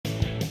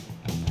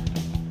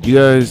You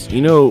guys,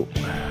 you know,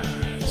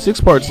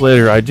 6 parts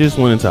later, I just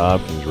went into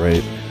options,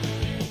 right?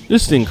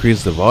 Just to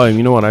increase the volume.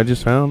 You know what I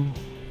just found?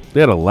 They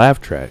had a laugh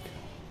track.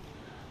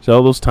 So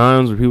all those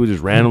times where people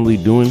just randomly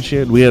doing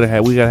shit, we gotta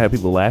have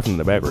people laughing in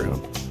the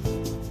background.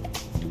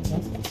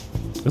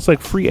 It's like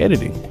free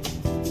editing.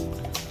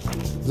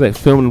 It's like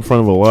filming in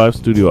front of a live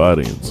studio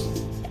audience.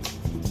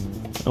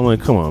 I'm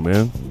like, come on,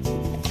 man.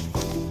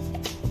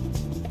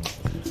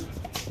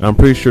 I'm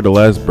pretty sure the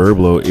last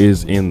Burblo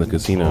is in the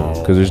casino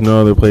because there's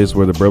no other place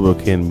where the Burblo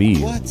can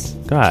be. What?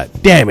 God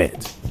damn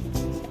it!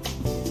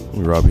 Let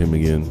me rob him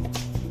again.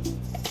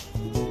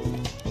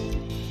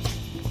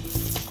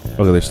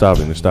 Okay, they're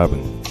stopping. They're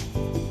stopping.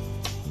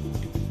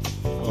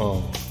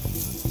 Oh.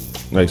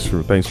 Thanks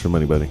for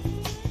money, buddy.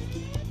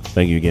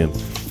 Thank you again.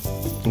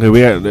 Okay,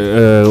 we got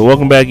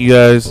welcome back, you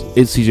guys.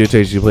 It's CJ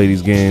Takes You to play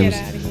these games,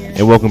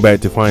 and welcome back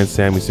to Find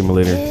Sammy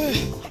Simulator.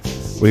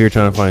 We're here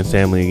trying to find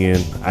Sammy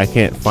again. I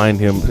can't find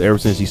him ever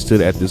since he stood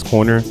at this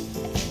corner.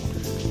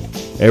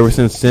 Ever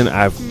since then,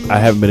 I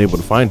haven't been able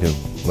to find him.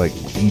 Like,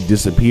 he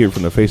disappeared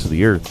from the face of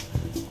the earth.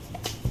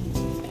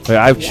 Like,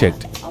 I've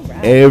checked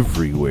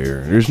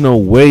everywhere. There's no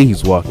way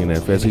he's walking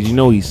that fast. Cause you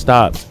know he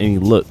stops and he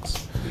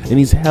looks, and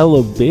he's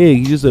hella big.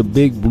 He's just a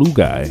big blue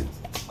guy.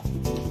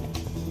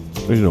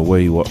 There's no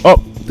way he walks.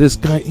 Oh, this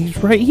guy, he's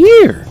right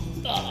here.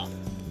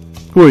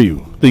 Who are you?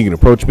 Think you can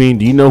approach me?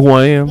 Do you know who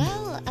I am?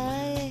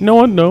 No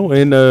one know,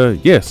 and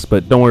yes,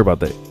 but don't worry about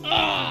that.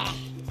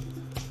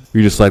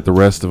 You're just like the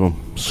rest of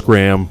them.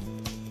 Scram.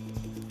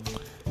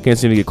 Can't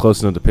seem to get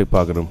close enough to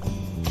pickpocket them.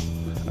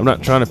 I'm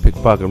not trying to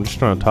pickpocket. I'm just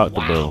trying to talk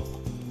to Bill.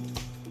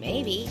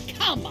 Maybe.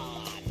 Come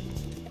on.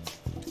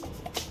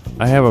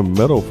 I have a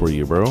medal for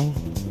you, bro.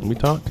 Let me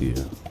talk to you.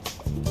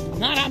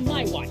 Not on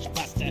my watch,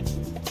 Buster.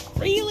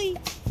 Really?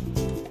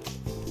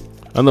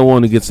 I'm the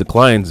one who gets the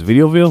client's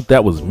video bill.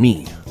 That was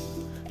me.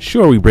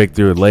 Sure, we break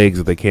their legs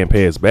if they can't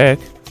pay us back.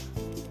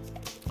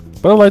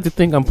 But I like to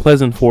think I'm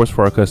pleasant force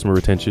for our customer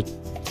retention.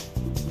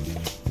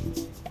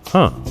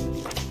 Huh.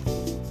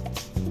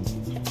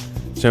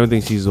 Sammy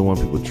thinks he's the one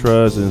people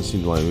trust. Doesn't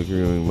seem like we're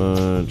doing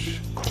much.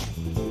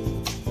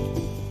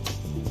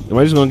 Am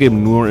I just gonna get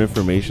more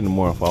information the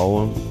more I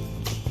follow him?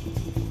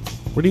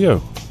 Where'd he go?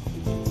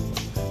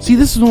 See,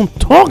 this is what I'm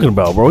talking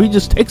about, bro. He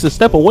just takes a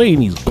step away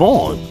and he's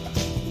gone.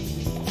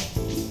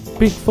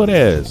 Bigfoot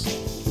ass.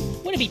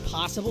 Would it be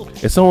possible?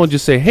 If someone would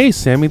just say, "Hey,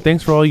 Sammy,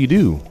 thanks for all you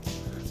do."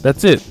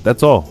 That's it.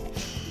 That's all.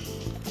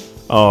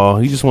 Oh,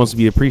 he just wants to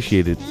be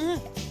appreciated.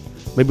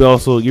 Maybe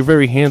also, you're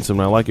very handsome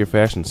and I like your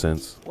fashion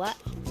sense. What?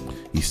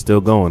 He's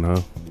still going, huh?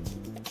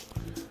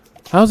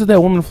 How is it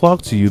that women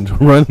flock to you to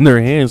run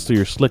their hands through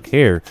your slick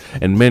hair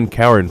and men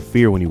cower in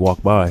fear when you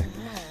walk by?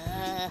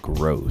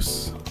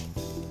 Gross.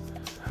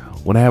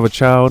 When I have a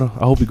child,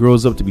 I hope he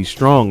grows up to be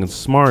strong and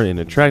smart and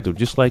attractive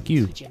just like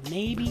you.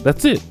 Maybe?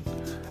 That's it.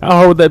 How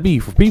hard would that be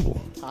for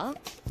people? Huh?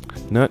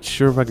 Not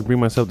sure if I can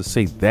bring myself to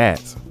say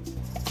that.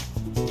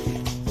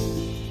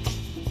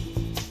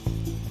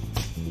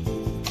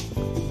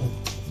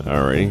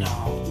 Alrighty. No.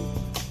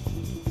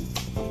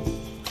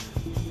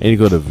 I need to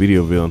go to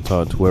Videoville and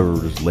talk to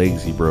whoever's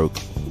legs he broke.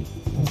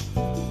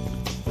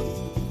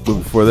 But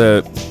before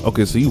that,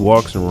 okay, so he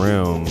walks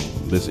around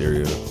this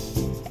area.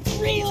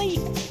 Really?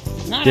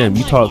 Not Damn,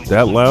 you talk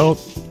that loud?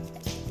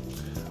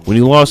 When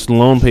you lost the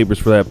loan papers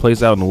for that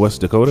place out in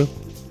West Dakota,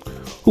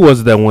 who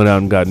was it that went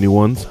out and got new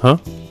ones, huh?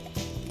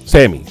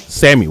 Sammy.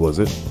 Sammy, was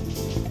it?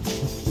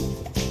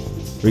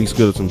 Rick's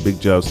good at some big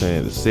jobs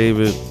saying to save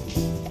it.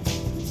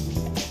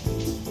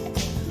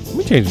 Let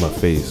me change my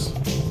face.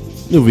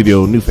 New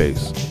video, new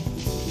face.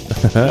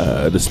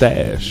 The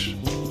stash.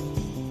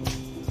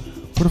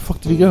 Where the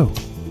fuck did he go?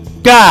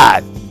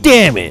 God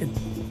damn it!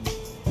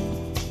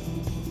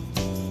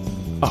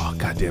 Oh,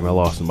 god damn, I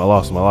lost him. I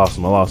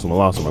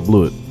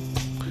blew it.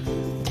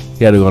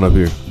 He had to go on up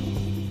here.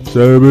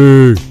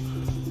 Sammy!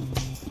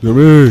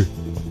 Sammy!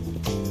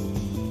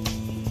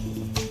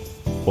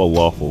 Well,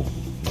 lawful.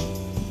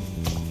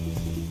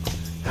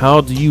 How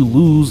do you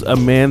lose a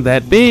man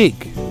that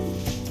big?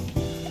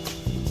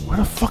 Where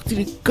the fuck did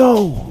it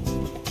go?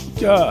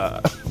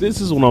 God,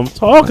 this is what I'm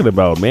talking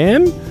about,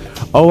 man.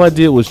 All I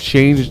did was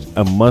change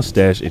a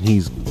mustache and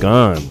he's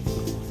gone.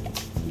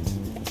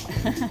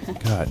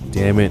 God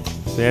damn it.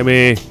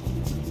 Sammy.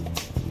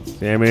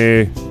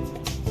 Sammy.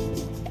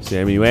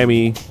 Sammy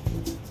Whammy.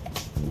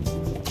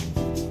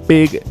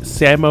 Big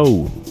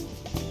Sammo.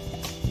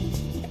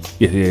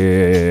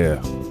 Yeah.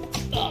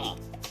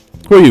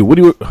 Who are you? What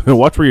do you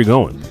watch where you're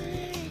going?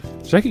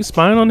 Should I keep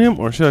spying on him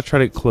or should I try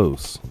to get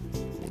close?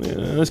 Yeah,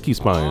 let's keep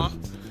spying.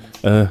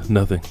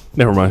 Nothing.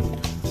 Never mind.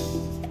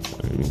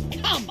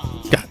 Come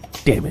on. God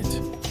damn it.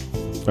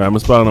 Alright, I'm gonna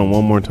spot on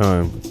one more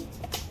time.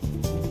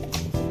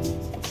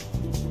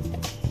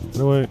 You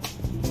know what?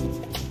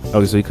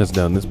 Okay, so he cuts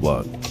down this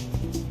block.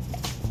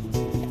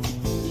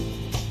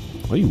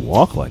 Why do you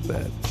walk like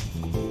that?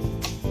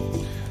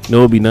 No,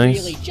 it'd be nice.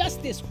 Really,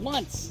 just this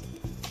once.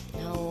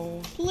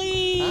 No.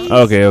 Please.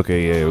 Okay,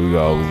 yeah, we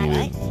got all we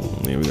needed.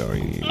 Yeah, we got all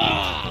we needed.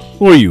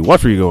 Who are you?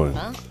 Watch where you're going.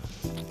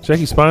 Should I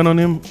keep spying on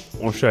him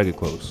or should I get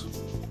close?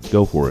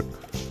 Go for it.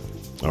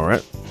 All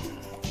right.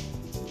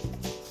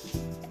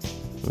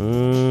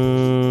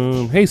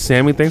 Hey,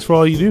 Sammy, thanks for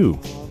all you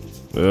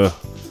do.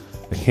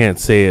 I can't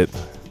say it.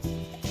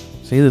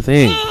 Say the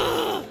thing.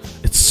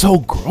 It's so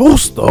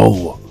gross,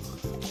 though.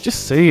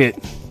 Just say it.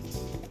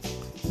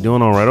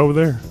 Doing all right over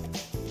there?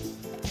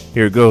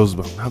 Here it goes,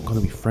 but I'm not going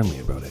to be friendly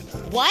about it.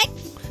 What?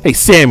 Hey,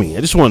 Sammy,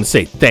 I just wanted to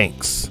say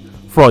thanks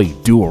for all you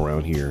do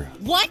around here.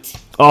 What?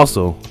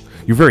 Also,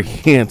 you're very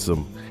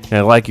handsome, and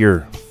I like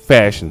your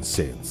fashion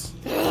sense.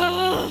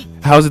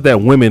 How is it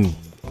that women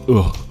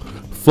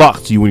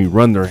flock to you when you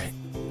run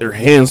their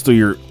hands through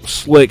your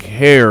slick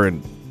hair,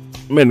 and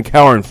men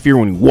cower in fear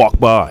when you walk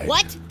by?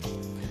 What?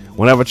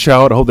 When I have a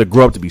child, I hope they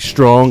grow up to be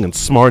strong and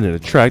smart and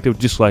attractive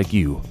just like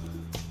you.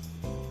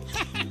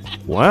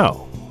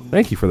 Wow.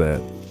 Thank you for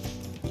that.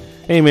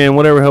 Hey, man,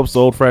 whatever helps the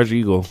old fragile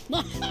eagle.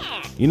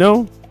 You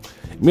know,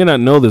 you may not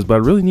know this, but I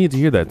really need to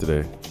hear that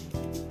today.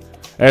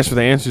 As for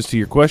the answers to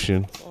your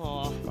question,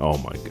 oh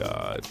my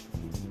God.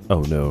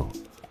 Oh no.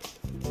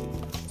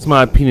 It's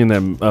my opinion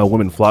that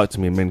women flock to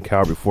me and men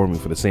cower before me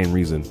for the same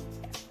reason.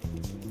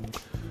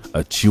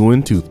 A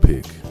chewing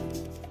toothpick.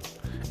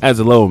 Adds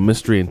a level of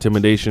mystery,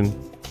 intimidation,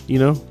 you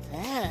know?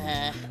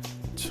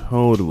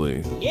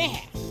 Totally. Yeah.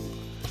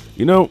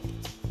 You know,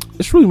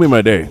 it's really made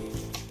my day.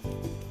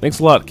 Thanks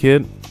a lot,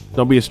 kid.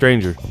 Don't be a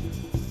stranger.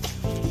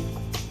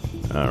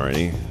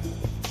 Alrighty.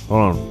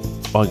 Hold on.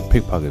 Oh, you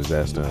pickpocket his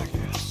ass now.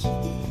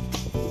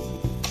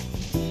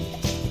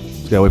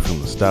 Just gotta wait for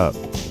him to stop.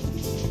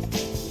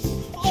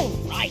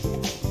 Alright.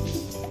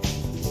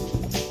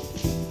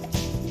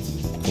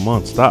 Come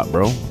on, stop,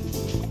 bro.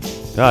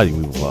 God, you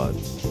move a lot.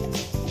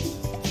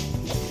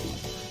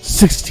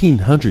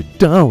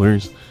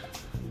 $1,600.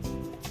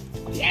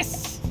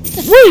 Yes.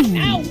 Woo!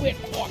 Now we're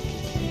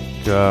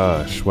talking.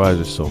 Gosh, why is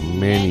there so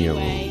many of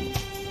them?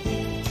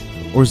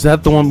 Or is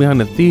that the one behind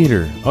the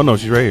theater? Oh no,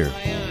 she's right here.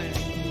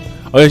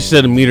 Oh yeah, she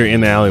said to meet her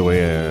in the alleyway.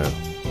 Yeah.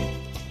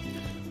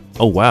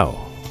 Oh wow,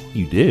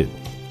 you did.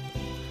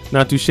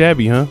 Not too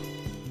shabby, huh?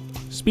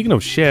 Speaking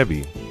of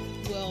shabby,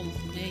 Well,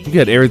 maybe. you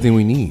got everything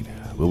we need.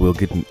 But we'll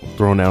get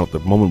thrown out the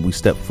moment we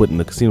step foot in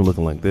the casino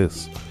looking like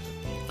this.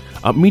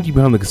 I'll meet you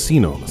behind the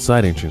casino, the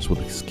side entrance with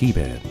a ski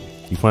pad.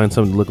 You find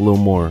something to look a little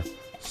more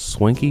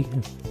swanky?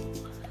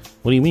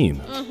 What do you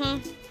mean?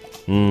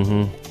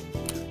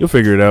 You'll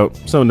figure it out.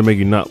 Something to make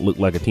you not look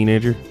like a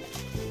teenager.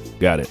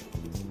 Got it.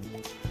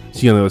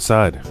 See you on the other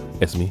side,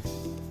 Esme.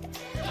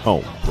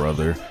 Oh,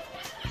 brother.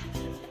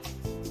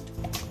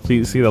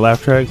 See the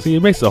laugh track? See,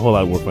 it makes it a whole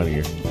lot more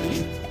funnier.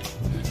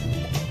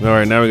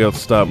 Alright, now we gotta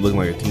stop looking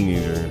like a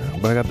teenager.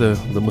 But I got the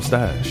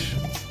mustache.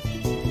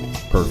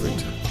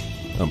 Perfect.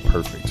 I'm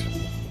perfect.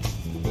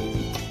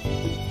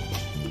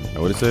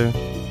 Now, what'd it say?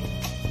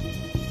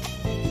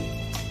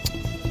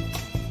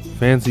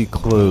 Fancy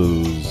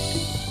clothes.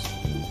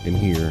 In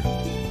here.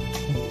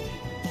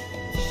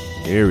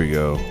 There we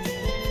go.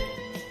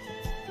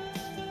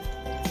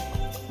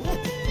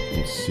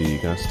 Let's see.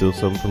 Can I steal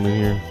something from in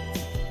here?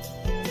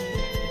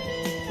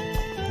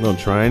 Don't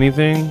try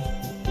anything?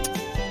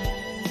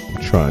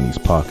 I'm trying these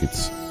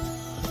pockets.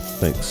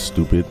 Thanks,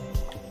 stupid.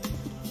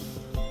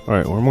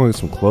 Alright, where am I gonna get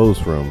some clothes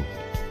from?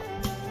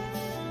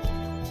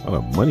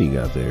 What money you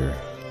got there?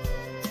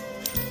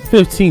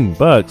 15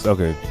 bucks.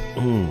 Okay.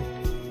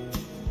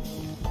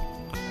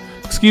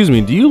 Excuse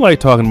me, do you like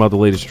talking about the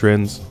latest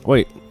trends?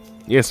 Wait,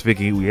 yes,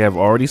 Vicky, we have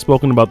already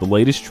spoken about the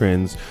latest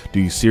trends. Do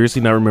you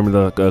seriously not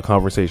remember the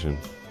conversation?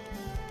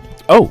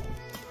 Oh,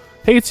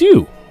 hey, it's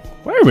you.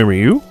 I remember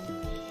you.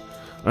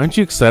 Aren't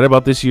you excited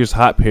about this year's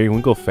hot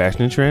periwinkle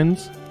fashion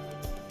trends?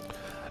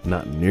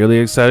 Not nearly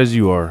excited as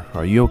you are.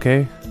 Are you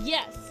okay?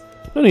 Yes.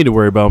 No need to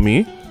worry about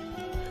me.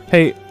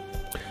 Hey,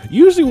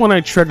 usually when I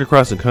trek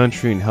across the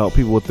country and help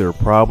people with their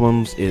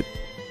problems, it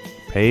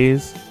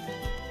pays.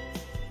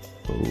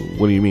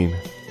 What do you mean?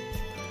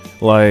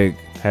 Like,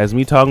 has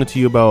me talking to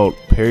you about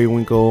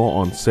periwinkle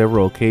on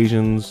several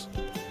occasions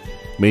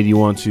made you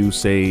want to,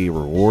 say,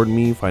 reward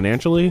me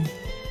financially?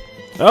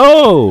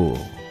 Oh!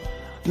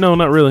 No,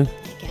 not really.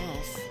 I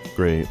guess.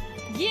 Great.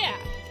 Yeah.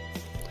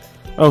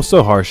 Oh,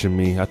 so harsh of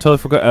me. I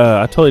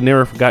totally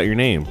never forgot your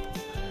name.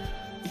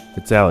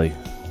 It's Allie.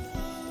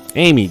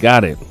 Amy,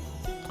 got it.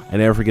 I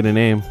never forget a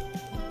name.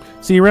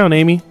 See you around,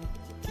 Amy.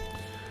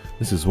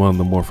 This is one of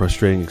the more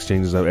frustrating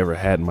exchanges I've ever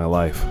had in my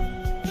life.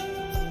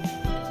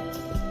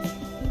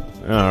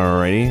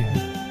 Alrighty.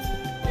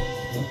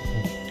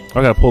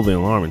 I gotta pull the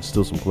alarm and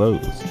steal some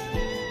clothes.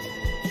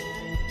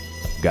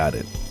 Got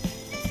it.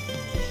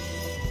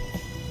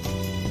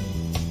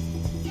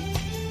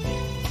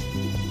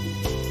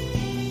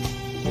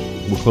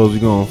 What clothes you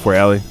going for,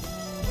 Allie?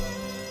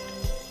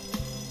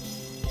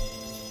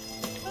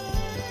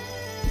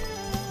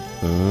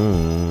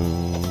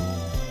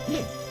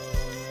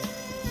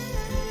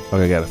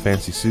 Okay, got a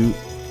fancy suit.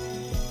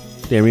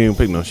 Damn, you didn't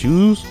pick no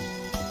shoes?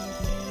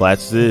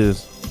 Flats it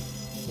is.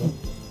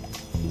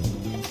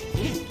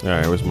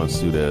 Alright, where's my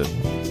suit at?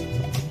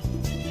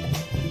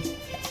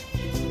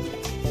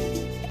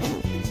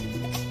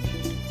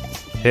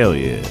 Hell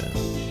yeah.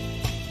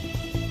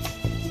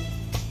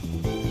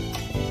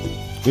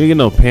 We ain't get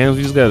no pants.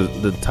 We just got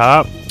the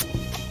top.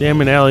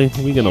 Damn it, Allie.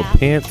 We ain't get no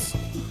pants.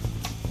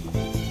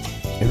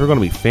 If we're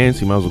gonna be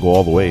fancy, might as well go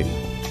all the way.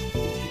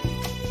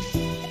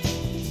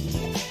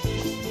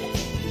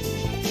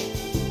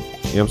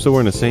 Yeah, I'm still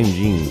wearing the same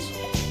jeans.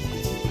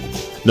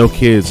 No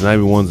kids, not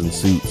even ones in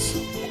suits.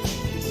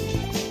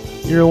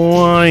 You're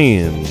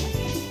lying.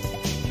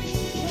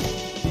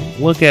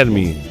 Look at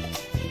me.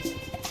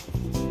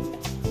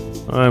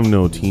 I'm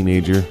no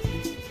teenager.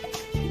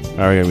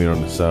 I already got meat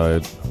on the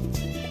side.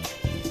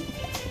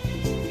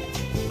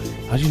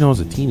 How'd you know I was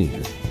a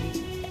teenager?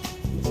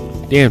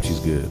 Damn, she's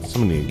good.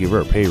 Somebody need to give her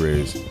a pay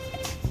raise.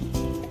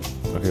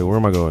 Okay, where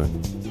am I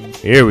going?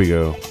 Here we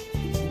go.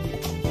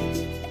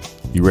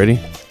 You ready?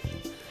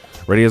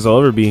 Ready as I'll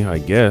ever be, I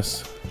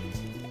guess.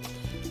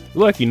 You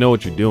look like you know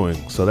what you're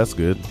doing, so that's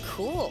good.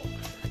 Cool.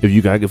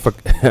 If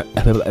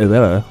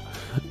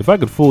I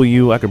could fool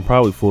you, I can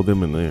probably fool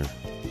them in there.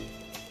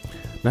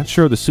 Not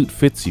sure the suit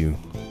fits you.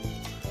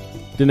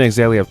 Didn't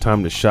exactly have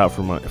time to shop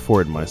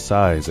for it my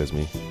size as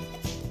me.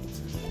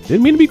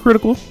 Didn't mean to be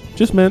critical,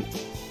 just meant.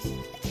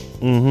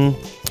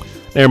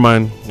 Never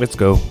mind, let's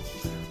go.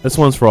 This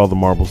one's for all the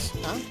marbles.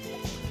 Huh?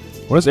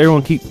 Why does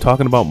everyone keep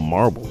talking about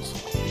marbles?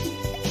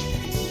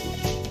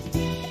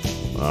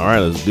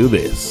 Alright, let's do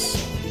this.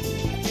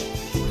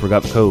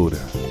 Forgot the code.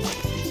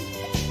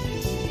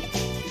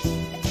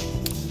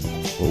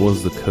 What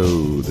was the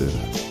code?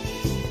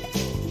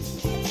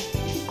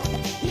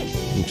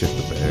 Let me check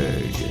the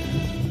bag.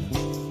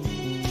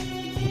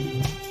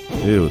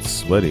 Ew, it's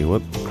sweaty.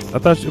 What? I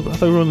thought we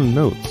were on the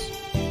notes.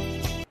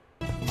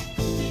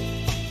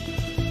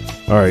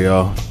 Alright,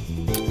 y'all.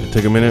 It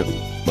took a minute,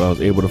 but I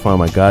was able to find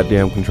my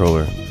goddamn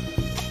controller.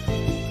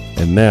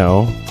 And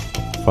now,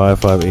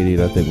 5588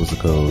 I think was the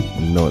code.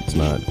 No, it's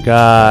not.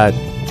 God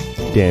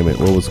damn it.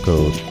 What was the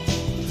code?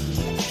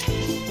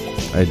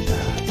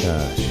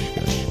 Gosh.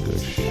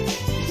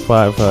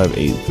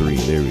 5583.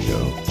 There we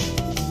go.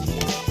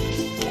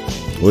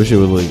 Wish it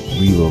would like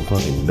leave a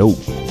fucking note.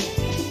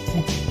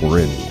 We're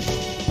in.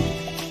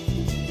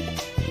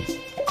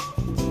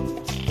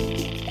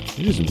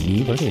 You just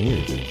mute? I can't hear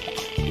anything.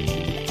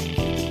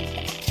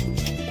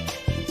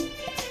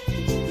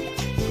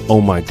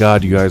 Oh my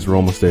god, you guys, we're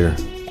almost there.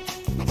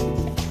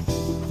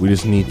 We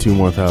just need 2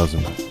 more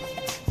thousand.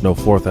 No,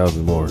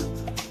 4,000 more.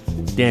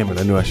 Damn it,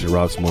 I knew I should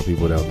rob some more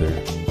people out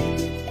there.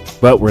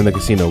 But we're in the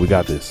casino, we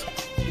got this.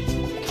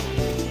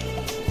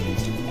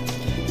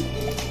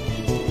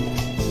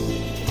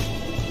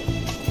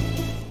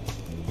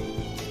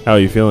 How are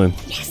you feeling?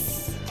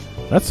 Yes.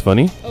 That's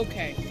funny.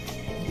 Okay.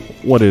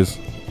 What is?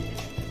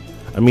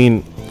 I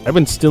mean, I've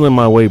been stealing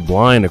my way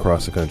blind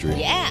across the country.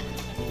 Yeah.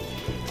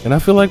 And I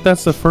feel like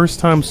that's the first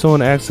time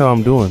someone asks how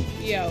I'm doing.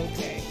 Yeah,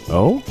 okay.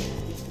 Oh?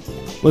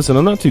 Listen,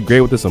 I'm not too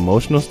great with this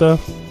emotional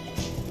stuff.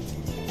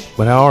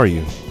 But how are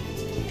you?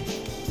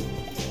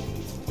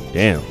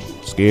 Damn.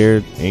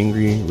 Scared,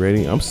 angry,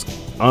 ready.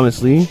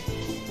 Honestly,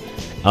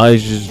 I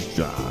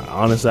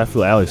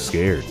feel Allie's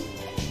scared.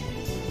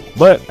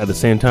 But at the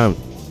same time,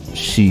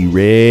 she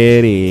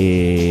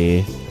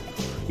ready.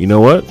 You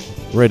know what?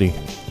 Ready.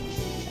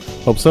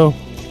 Hope so.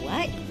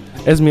 What?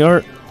 Esme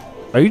Art,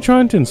 are you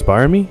trying to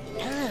inspire me?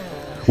 No.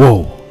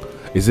 Whoa.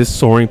 Is this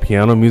soaring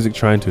piano music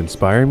trying to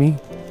inspire me?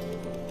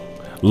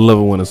 Love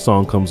it when a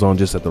song comes on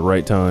just at the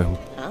right time.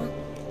 Huh?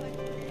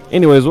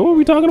 Anyways, what were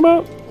we talking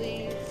about?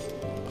 Please.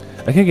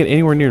 I can't get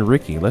anywhere near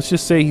Ricky. Let's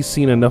just say he's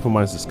seen enough of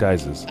my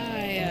disguises.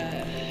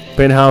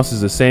 Penthouse is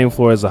the same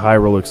floor as the high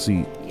roller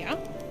seat. Yeah.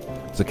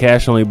 It's a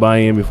cash only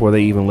buy-in before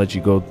they even let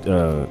you go.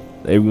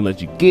 They even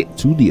let you get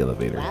to the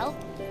elevator. Well.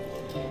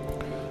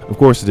 Of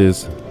course it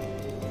is.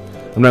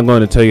 I'm not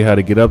going to tell you how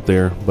to get up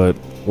there, but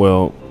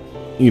well,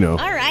 you know.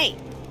 All right.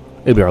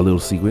 It'll be our little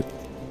secret.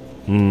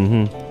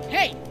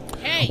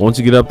 Hey. Once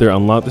you get up there,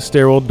 unlock the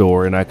stairwell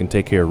door, and I can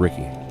take care of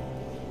Ricky.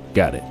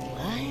 Got it.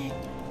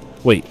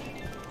 What? Wait,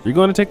 you're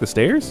going to take the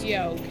stairs?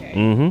 Yeah,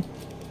 okay.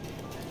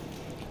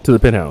 To the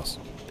penthouse.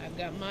 I've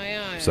got my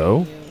eye So?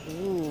 on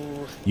you.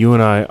 Ooh. You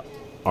and I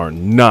are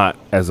not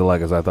as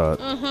alike as I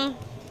thought. Uh-huh.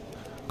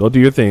 Go do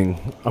your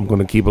thing. I'm going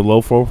to keep a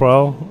low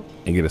profile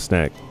and get a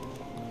snack.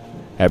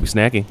 Happy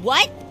snacking.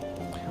 What?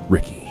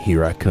 Ricky,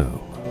 here I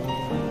come.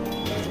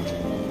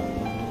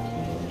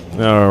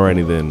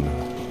 Alrighty then.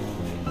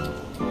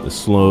 The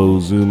slow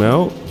zoom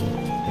out.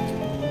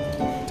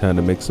 Time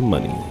to make some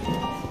money.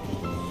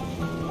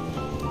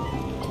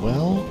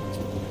 Well,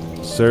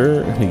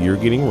 Sir, you're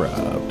getting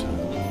robbed.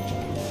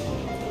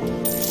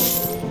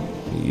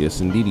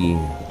 Yes, indeedy.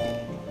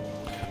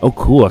 Oh,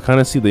 cool. I kind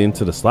of see the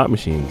into the slot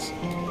machines.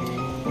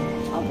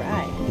 All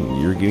right.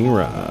 You're getting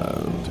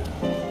robbed.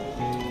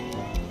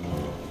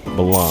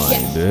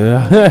 Blind.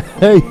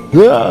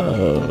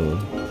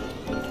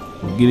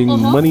 Getting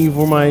money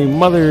for my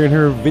mother in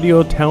her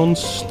Video Town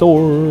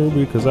store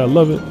because I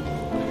love it.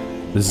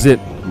 This is it,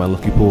 my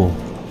lucky pool.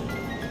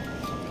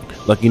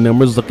 Lucky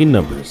numbers, lucky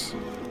numbers.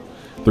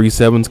 3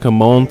 sevens,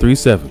 come on, 3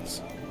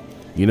 sevens.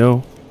 You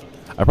know,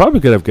 I probably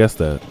could have guessed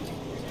that.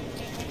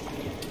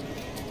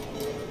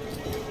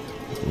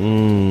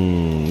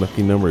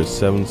 Lucky number is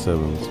 7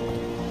 sevens.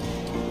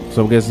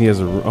 So I'm guessing he has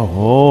a.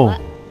 Oh.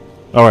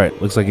 All right.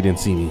 Looks like he didn't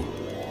see me.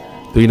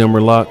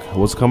 3-number lock.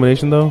 What's the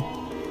combination though?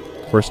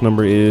 First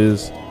number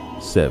is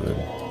 7.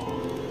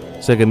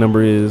 Second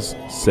number is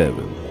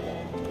 7.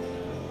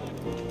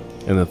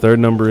 And the third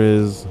number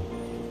is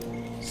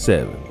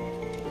 7.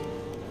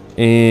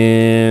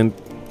 And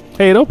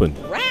hey, it opened.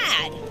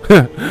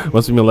 Rad.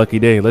 Must be a lucky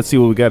day. Let's see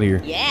what we got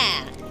here.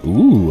 Yeah.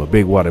 Ooh, a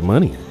big wad of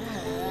money.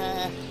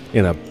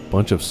 And a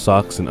bunch of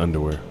socks and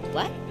underwear.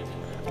 What?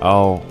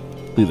 I'll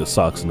leave the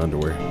socks and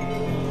underwear.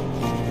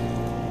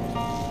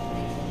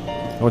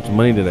 How much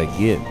money did I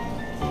get?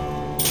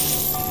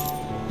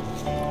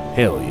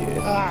 Hell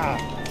yeah.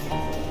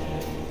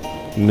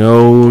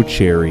 No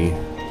cherry.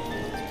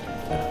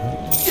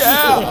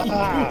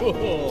 Yeah.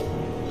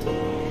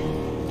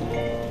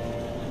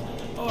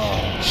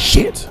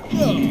 Shit.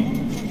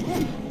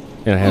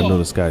 And I have no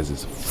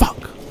disguises.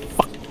 Fuck.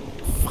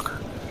 Fucker.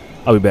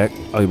 I'll be back.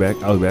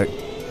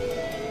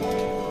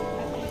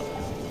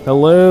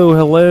 Hello.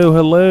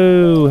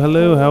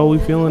 How are we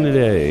feeling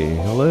today?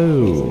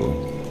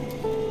 Hello.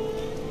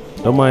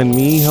 Don't mind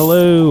me.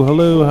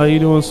 Hello. How you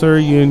doing, sir?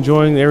 You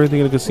enjoying everything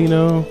in the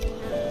casino?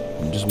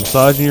 I'm just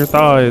massaging your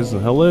thighs.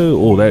 Hello.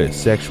 Oh, that is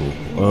sexual.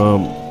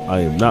 I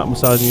am not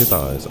massaging your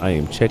thighs. I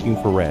am checking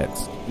for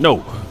rats.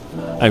 No.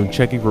 I'm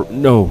checking for...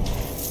 No.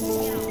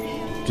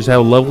 Just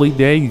have a lovely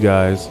day, you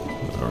guys.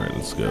 All right,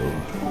 let's go.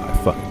 I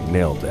fucking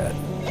nailed that.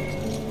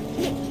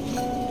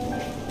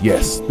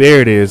 Yes,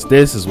 there it is.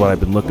 This is what I've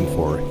been looking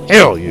for.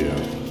 Hell yeah.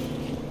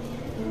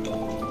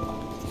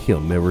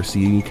 He'll never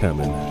see me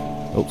coming.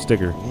 Oh,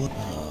 sticker.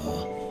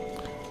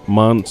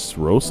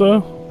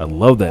 Monstrosa? I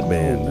love that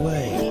band.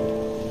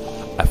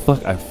 I feel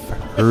like I've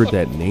heard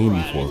that name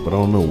before, but I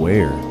don't know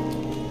where.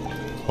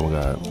 Oh my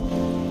god.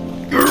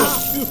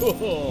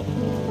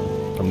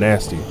 I'm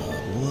nasty.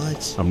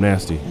 What? I'm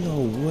nasty.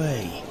 No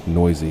way.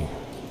 Noisy.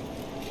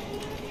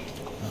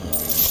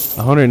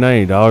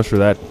 $190 for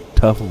that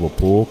tough of a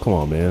pool? Come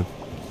on, man.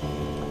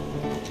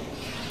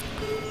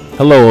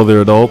 Hello,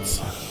 other adults.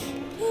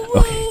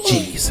 Okay,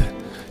 jeez.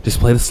 Just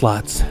play the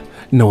slots.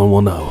 No one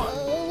will know.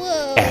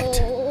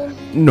 Act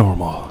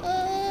normal.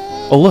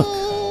 Oh, look.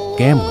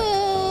 Gambling.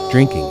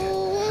 Drinking.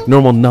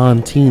 Normal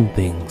non-teen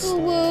things.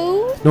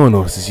 No one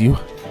notices you.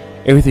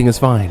 Everything is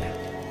fine.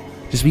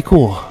 Just be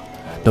cool.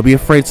 Don't be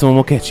afraid someone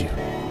will catch you.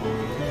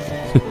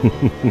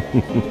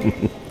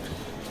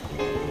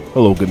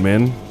 Hello, good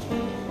man.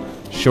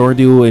 Sure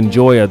do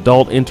enjoy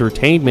adult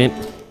entertainment.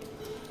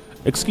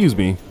 Excuse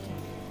me.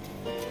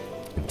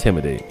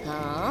 Intimidate.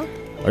 Huh?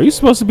 Are you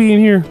supposed to be in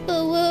here?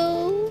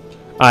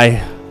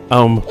 I'm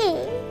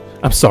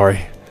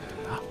sorry.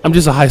 I'm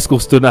just a high school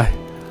student.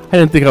 I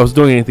didn't think I was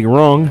doing anything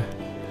wrong.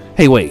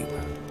 Hey, wait.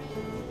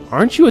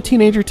 Aren't you a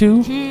teenager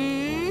too?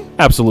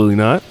 Absolutely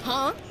not.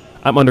 Huh?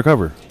 I'm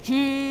undercover.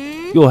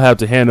 You'll have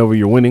to hand over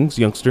your winnings,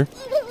 youngster.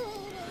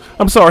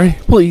 I'm sorry.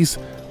 Please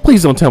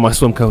don't tell my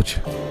swim coach.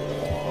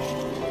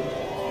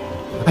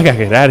 I gotta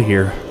get out of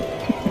here.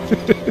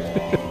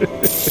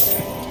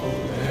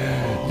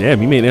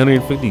 Damn, you made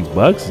 $150.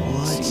 What?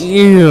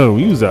 Damn,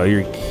 you was out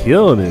here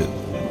killing it.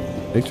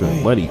 Thanks for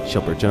the money,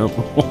 chumper chump.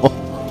 How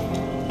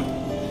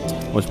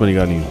much money you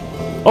got on you?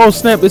 Oh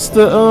snap! It's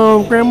the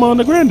grandma and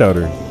the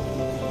granddaughter.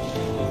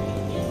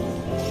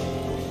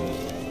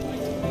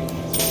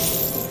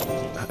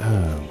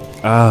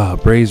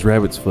 Braised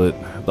rabbit's foot,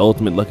 the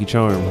ultimate lucky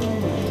charm.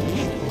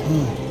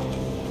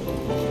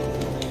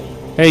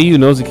 Hey, you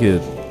nosy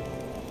kid.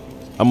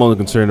 I'm only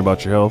concerned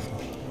about your health.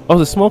 Oh,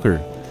 the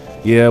smoker.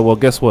 Yeah, well,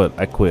 guess what?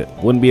 I quit.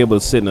 Wouldn't be able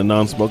to sit in a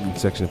non-smoking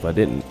section if I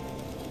didn't.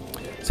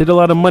 Saved a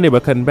lot of money by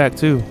cutting back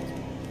too.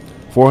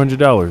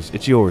 $400.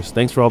 It's yours.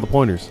 Thanks for all the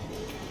pointers.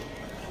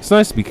 It's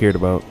nice to be cared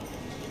about.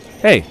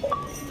 Hey,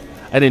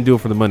 I didn't do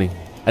it for the money.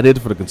 I did it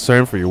for the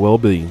concern for your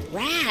well-being.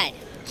 Rad.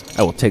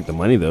 I will take the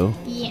money though.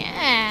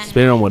 Yeah.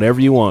 Spend it on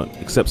whatever you want,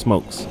 except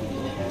smokes.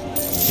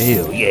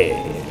 Hell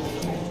yeah.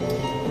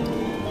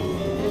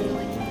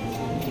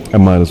 I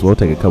might as well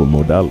take a couple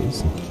more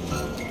dollars.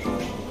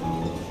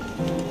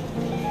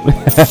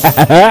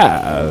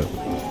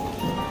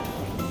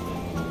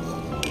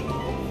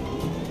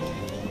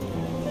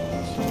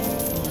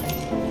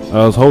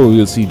 I was hoping we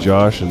would see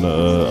Josh and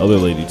the other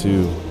lady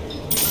too.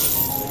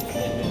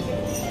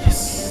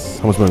 Yes.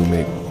 How much money we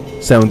make?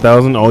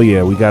 7,000? Oh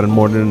yeah, we got it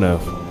more than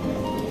enough.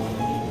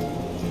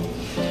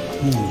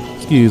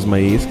 Excuse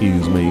me.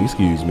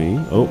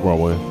 Oh, wrong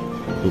way.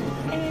 Oop.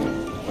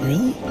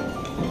 Really?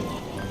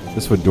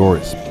 This fedora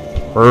is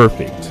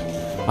perfect.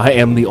 I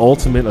am the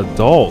ultimate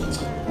adult.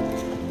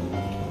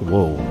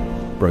 Whoa,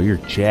 bro, you're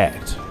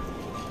jacked.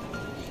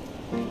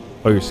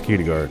 Oh, you're a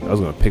security guard. I was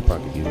gonna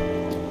pickpocket you.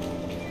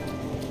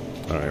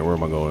 All right, where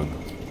am I going?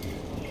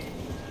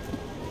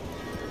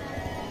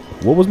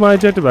 What was my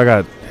objective? I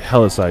got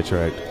hella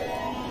sidetracked.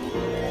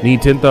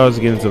 Need 10,000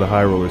 to get into the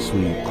high roller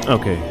suite.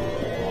 Okay,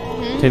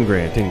 10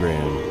 grand.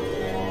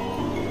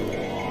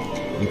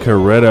 And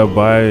Coretta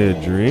buy a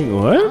drink?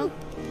 What?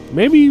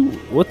 Maybe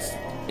what's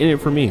in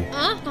it for me?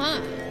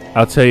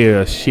 I'll tell you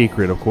a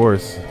secret, of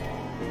course.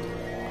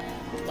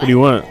 What do you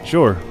want?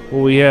 Sure. What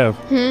do we have?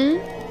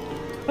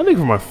 I think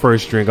for my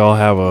first drink, I'll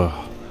have a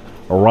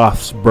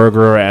Roth's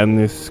burger and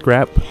this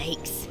scrap.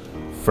 Yikes.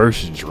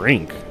 First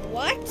drink.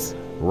 What?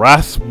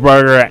 Roth's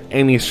burger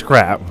any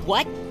scrap.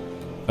 What?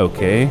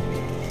 Okay.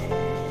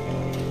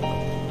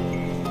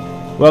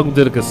 Welcome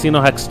to the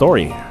Casino Hack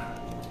story.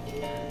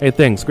 Hey,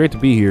 thanks. Great to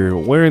be here.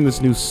 Wearing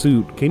this new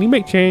suit. Can you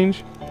make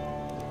change?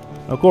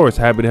 Of course.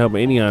 Happy to help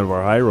any of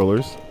our high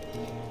rollers.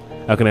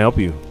 How can I help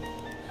you?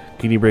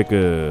 Can you break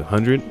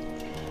 100?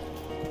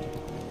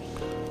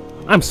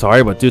 I'm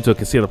sorry, but due to a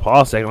casino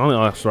policy, I can only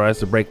authorize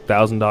to break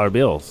 $1,000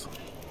 bills.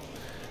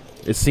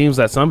 It seems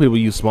that some people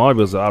use smaller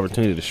bills as an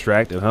opportunity to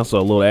distract and hustle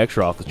a little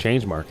extra off the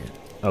change market,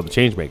 of the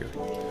change maker.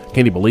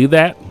 Can you believe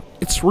that?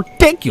 It's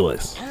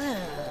ridiculous.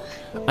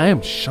 I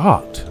am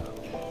shocked.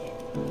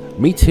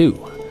 Me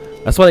too.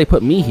 That's why they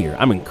put me here.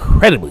 I'm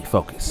incredibly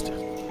focused.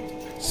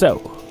 So,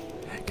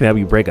 can I help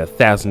you break a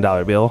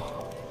 $1,000 bill?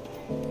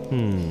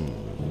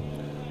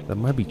 That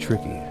might be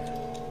tricky.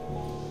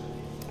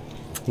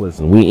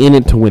 Listen, we in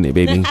it to win it,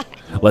 baby.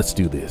 Let's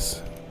do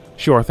this.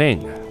 Sure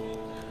thing.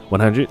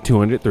 100,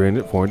 200,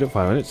 300, 400,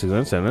 500,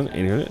 600, 700,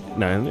 800,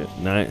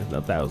 900,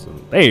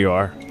 1,000. There you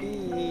are.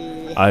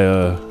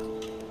 I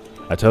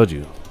told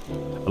you.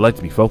 I'd like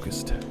to be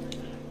focused.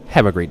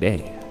 Have a great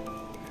day.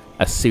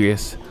 A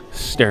serious,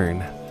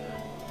 stern,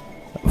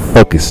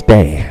 focused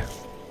day.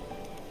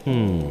 We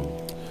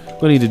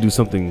need to do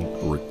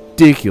something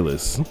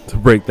ridiculous to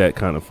break that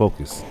kind of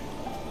focus.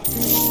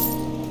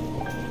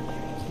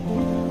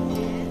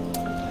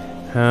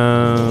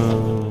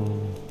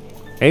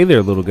 Hey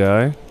there, little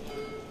guy.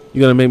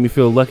 You gonna make me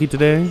feel lucky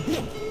today?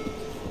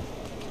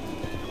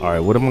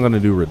 Alright, what am I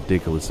gonna do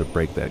ridiculous to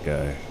break that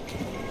guy?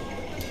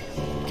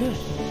 Good.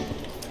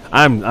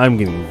 I'm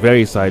getting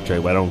very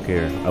sidetracked, but I don't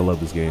care. I love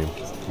this game.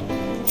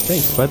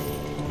 Thanks, bud.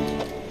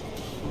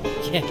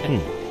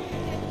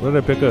 What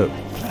did I pick up?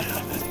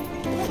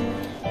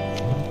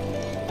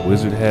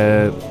 Wizard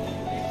hat.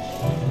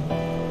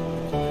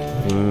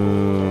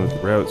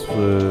 Rabbit's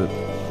foot.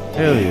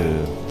 Hell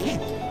yeah.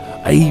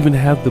 I even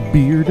have the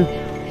beard.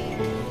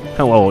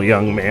 Hello,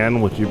 young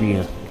man. Would you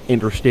be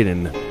interested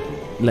in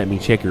let me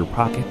check your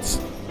pockets?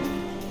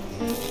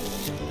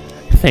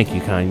 Thank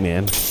you, kind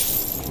man.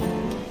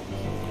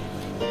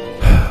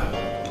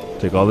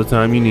 Take all the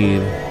time you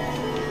need.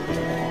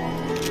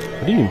 I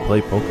didn't even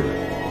play poker.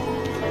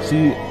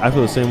 See, I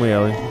feel the same way,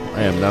 Ellie.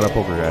 I am not a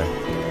poker guy.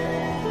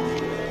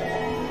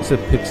 I said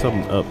pick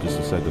something up just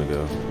a second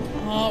ago.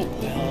 Oh,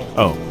 well.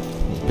 Oh,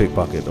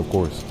 pickpocket, of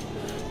course.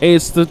 Hey,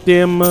 it's the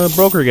damn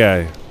broker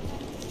guy.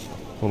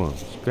 Hold on,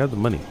 just grab the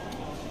money.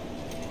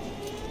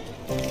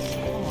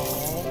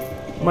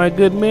 My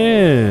good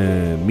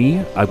man.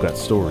 Me? I've got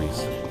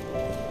stories.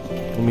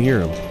 Let me hear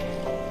them.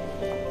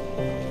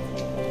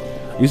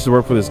 I used to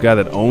work for this guy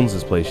that owns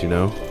this place, you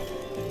know.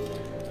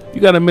 You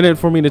got a minute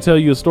for me to tell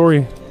you a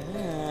story?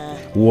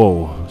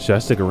 Whoa, should I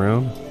stick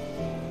around?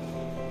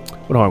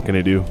 What harm can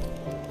I do?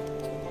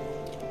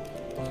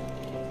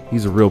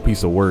 He's a real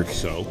piece of work.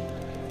 So?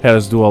 Had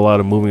us do a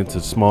lot of moving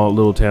to small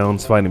little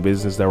towns, finding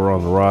business that were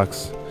on the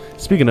rocks.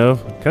 Speaking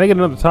of, can I get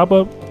another top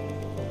up?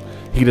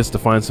 He us to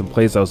find some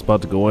place I was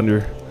about to go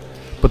under,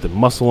 put the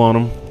muscle on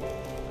them,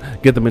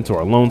 get them into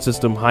our loan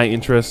system, high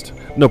interest,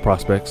 no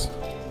prospects.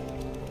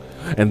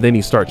 And then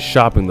he starts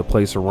shopping the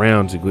place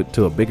around to get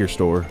to a bigger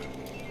store.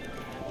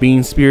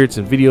 Bean spirits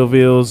and video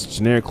villas,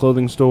 generic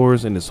clothing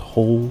stores, and this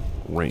whole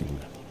ring.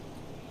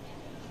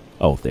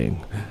 Oh, thing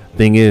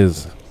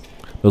is,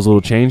 those little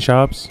chain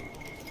shops,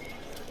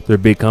 they're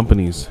big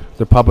companies.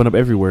 They're popping up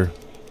everywhere.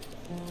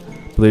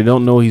 But they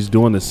don't know he's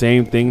doing the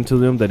same thing to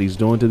them that he's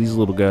doing to these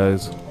little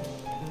guys.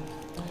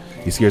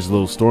 He scares the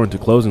little store into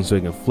closing so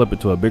he can flip it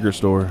to a bigger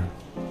store.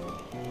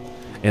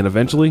 And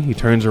eventually, he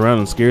turns around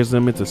and scares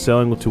them into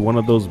selling to one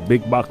of those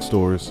big box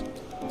stores.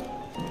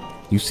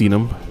 You've seen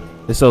them.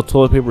 They sell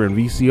toilet paper and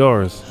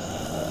VCRs.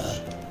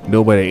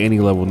 Nobody at any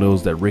level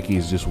knows that Ricky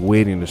is just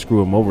waiting to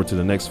screw him over to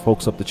the next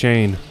folks up the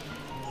chain.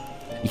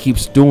 He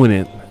keeps doing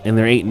it, and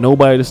there ain't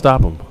nobody to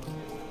stop him.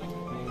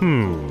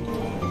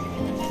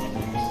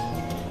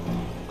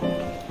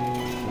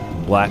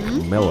 Black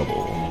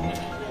Mellable.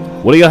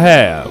 What do you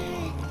have?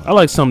 I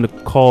like something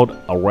called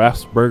a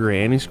Rasburger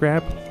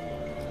Anti-Scrap.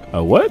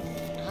 A what?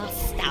 Oh,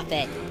 stop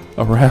it.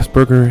 A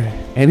Rasburger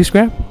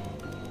Anti-Scrap?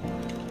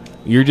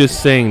 You're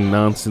just saying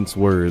nonsense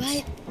words.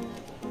 What?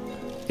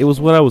 It was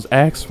what I was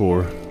asked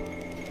for.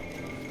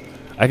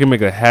 I can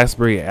make a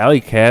Hasbury Alley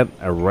Cat,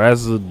 a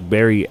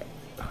raspberry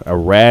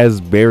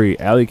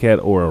Alley Cat,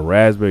 or a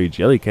raspberry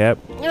Jelly Cap.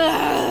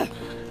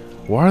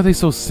 Why are they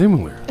so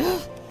similar?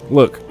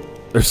 Look,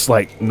 there's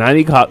like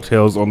 90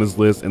 cocktails on this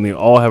list, and they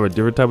all have a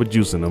different type of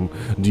juice in them.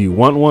 Do you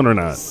want one or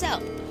not?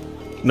 So.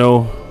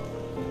 No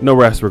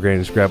Rasburger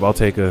Anti-Scrap. I'll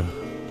take a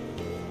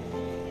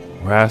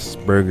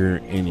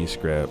Rasburger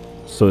Anti-Scrap.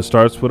 So it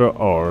starts with a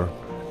R.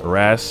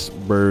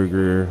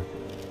 Rasburger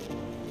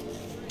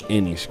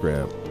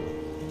Anti-Scrap.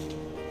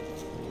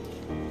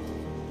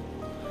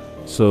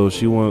 So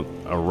she want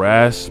a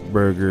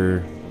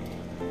Rasburger.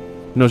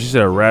 No, she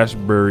said a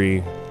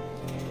raspberry.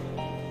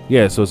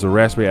 Yeah, so it's a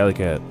raspberry alley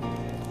cat.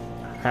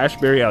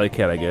 Hashberry Alley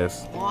Cat, I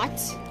guess.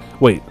 What?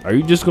 Wait, are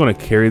you just gonna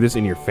carry this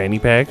in your fanny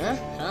pack?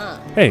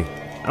 Hey,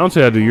 I don't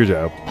say how to do your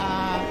job.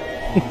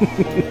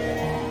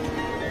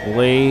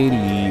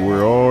 Lady,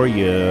 where are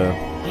ya?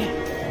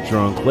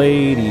 Drunk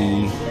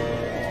lady.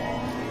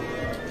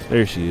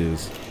 There she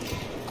is.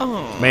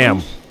 Oh.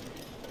 Ma'am,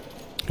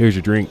 here's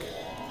your drink.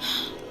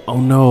 Oh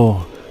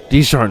no,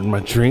 these aren't my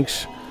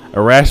drinks. A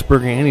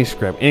Rasburger any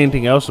scrap.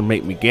 Anything else will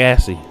make me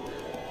gassy.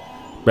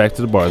 Back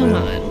to the bar Come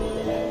then.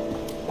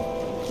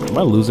 on. Am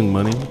I losing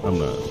money? I'm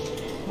not.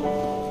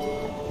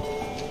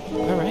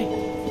 All right.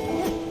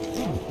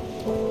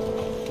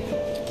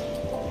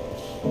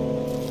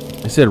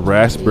 It said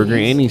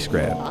Rasburger any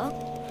scrap.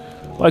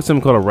 I like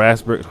something called a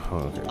Rasburger.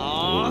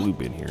 Oh, okay. We've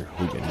been here.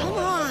 We've been Come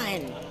here.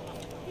 on.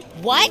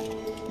 What?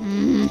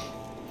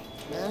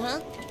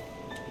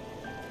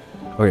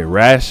 Okay,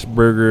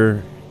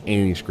 Rasburger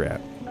any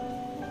scrap.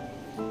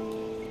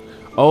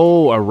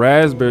 Oh, a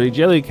raspberry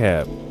jelly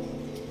cap.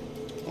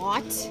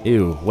 What?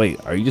 Ew. Wait,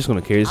 are you just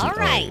gonna carry this? All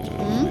right.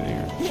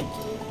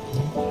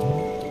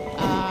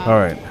 All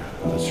right.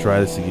 Let's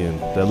try this again.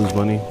 Did I lose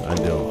money? I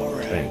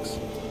don't. Thanks.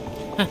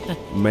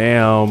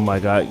 Ma'am, I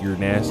got your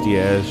nasty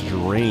ass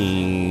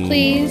drink.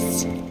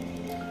 Please.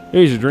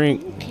 Here's your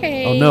drink.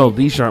 Okay. Oh no,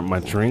 these aren't my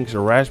drinks. A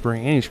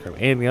raspberry any scrap.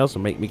 Anything else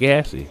will make me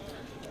gassy.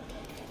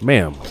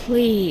 Ma'am.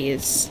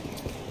 Please.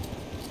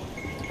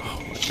 Oh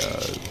my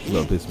god.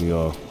 That'll piss me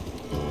off.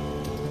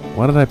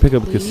 Why did I pick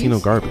up casino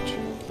garbage?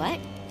 What?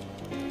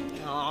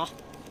 Aw.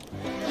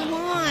 Come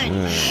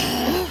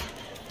on.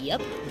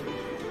 Yep.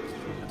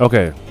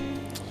 Okay.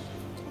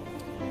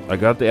 I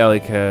got the alley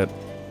cat.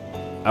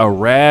 A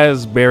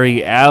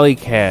raspberry alley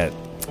cat.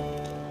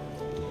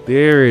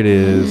 There it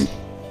is.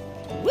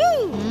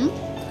 Woo!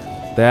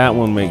 That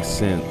one makes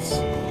sense.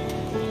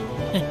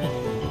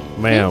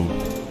 Ma'am.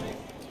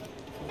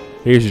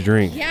 Here's your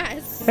drink.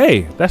 Yes.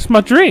 Hey, that's my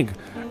drink.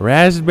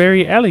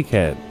 Raspberry alley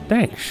cat.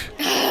 Thanks.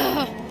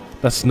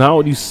 That's not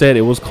what you said.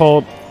 It was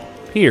called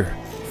here.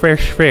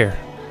 Fresh fare.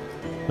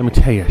 Let me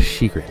tell you a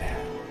secret.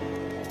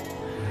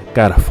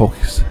 Gotta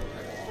focus.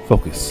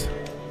 Focus.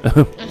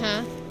 You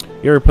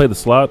ever play the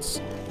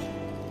slots?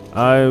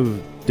 I've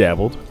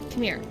dabbled.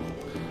 Come here.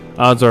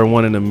 Odds are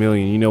 1 in a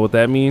million. You know what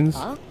that means?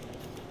 Huh?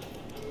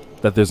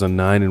 That there's a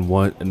 9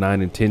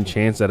 in 10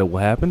 chance that it will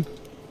happen?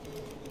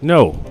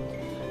 No.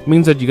 It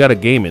means that you gotta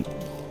game it.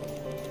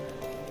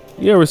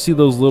 You ever see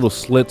those little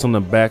slits on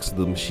the backs of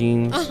the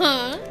machines?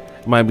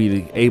 Might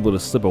be able to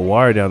slip a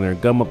wire down there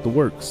and gum up the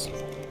works.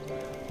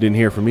 Didn't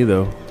hear from me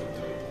though.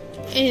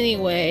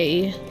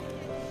 Anyway.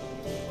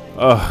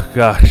 Oh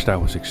gosh, that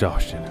was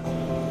exhaustion.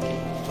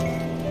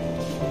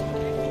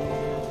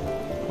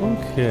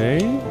 Okay.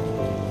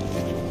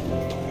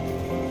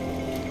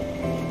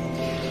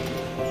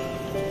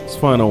 Let's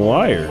find a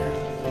wire.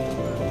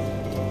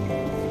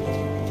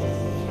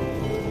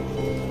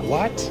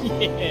 What?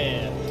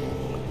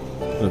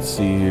 Let's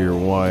see here.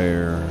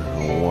 Wire.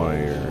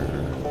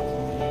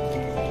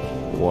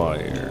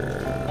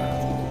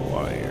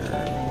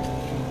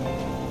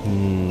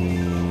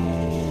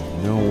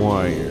 No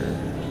wire.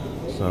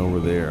 It's not over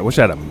there. I wish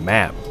I had a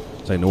map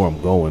so I know where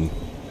I'm going.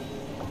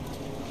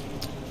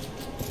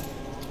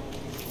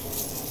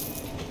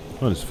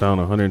 I just found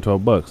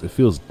 112 bucks. It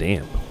feels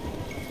damp.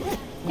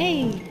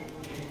 Hey.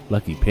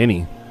 Lucky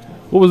penny.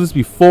 What was this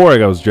before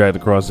I was dragged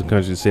across the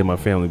country to save my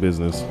family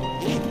business?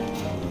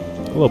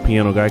 Hello,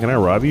 piano guy. Can I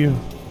rob you?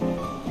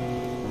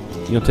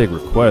 You don't take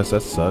requests.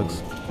 That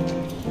sucks.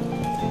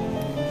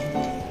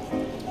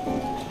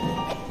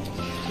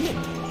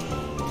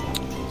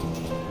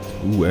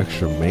 Ooh,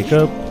 extra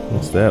makeup?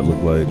 What's that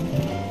look like?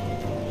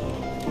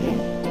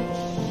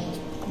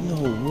 No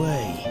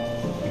way.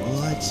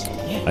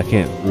 What? I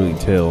can't really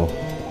tell.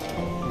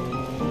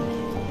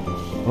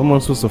 How am I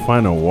supposed to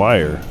find a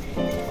wire?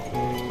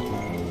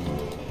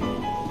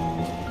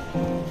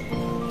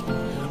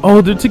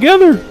 Oh, they're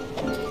together!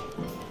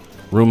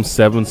 Room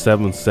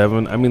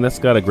 777. I mean, that's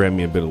gotta grant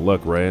me a bit of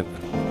luck, right?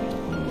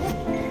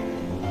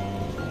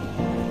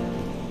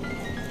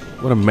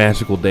 What a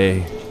magical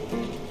day.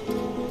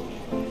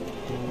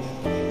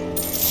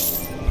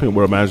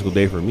 What a magical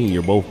day for me.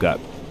 You both got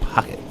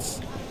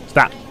pockets.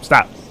 Stop.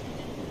 Stop.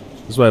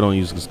 That's why I don't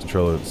use this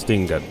controller. This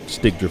thing got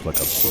stick drift like a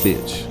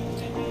bitch.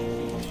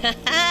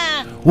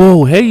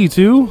 Whoa, hey, you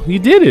two. You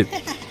did it.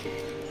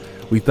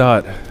 We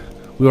thought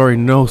we already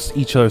know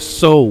each other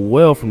so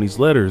well from these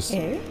letters.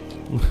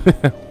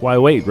 Why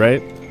wait,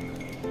 right?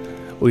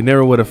 We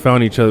never would have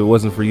found each other if it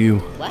wasn't for you.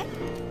 What?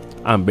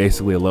 I'm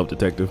basically a love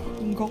detective.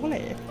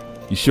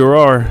 You sure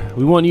are.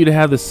 We want you to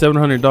have the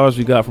 $700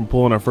 we got from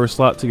pulling our first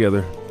slot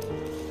together.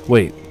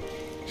 Wait,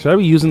 should I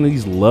be using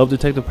these love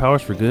detective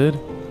powers for good?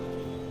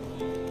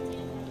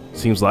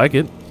 Seems like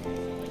it.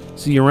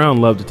 See you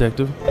around, love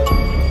detective.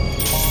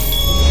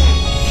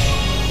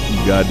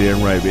 You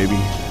goddamn right, baby.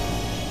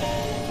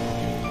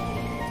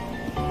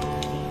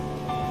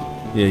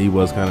 Yeah, he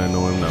was kind of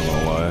annoying, not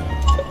gonna lie.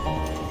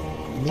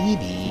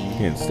 Maybe.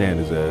 Can't stand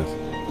his ass.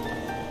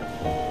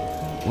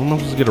 Where am I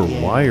supposed to get a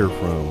wire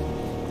from?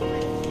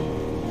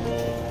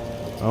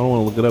 don't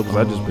want to look it up because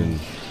I just been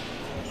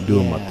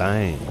doing my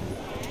thing.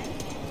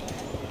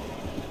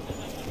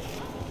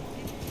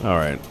 All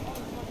right.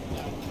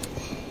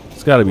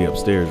 It's got to be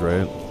upstairs,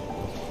 right?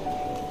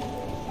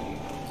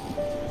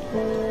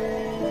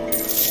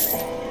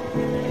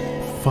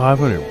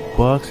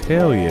 $500?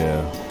 Hell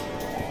yeah.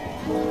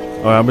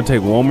 All right, I'm gonna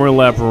take one more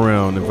lap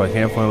around. If I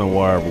can't find the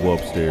wire, we'll go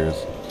upstairs.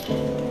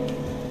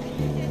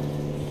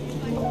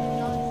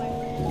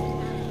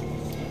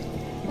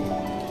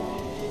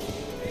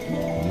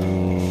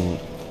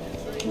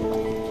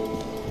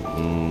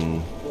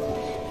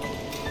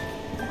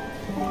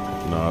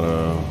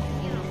 Nada.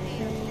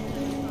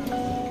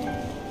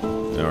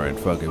 All right,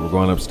 fuck it. We're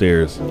going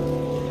upstairs.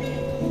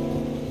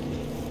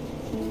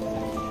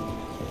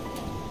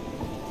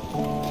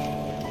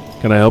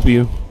 Can I help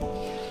you?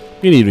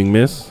 Good evening,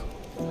 miss.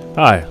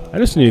 Hi, I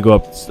just need to go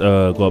up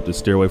the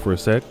stairway for a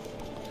sec.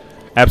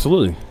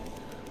 Absolutely.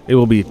 It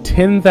will be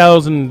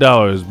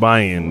 $10,000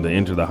 buy-in to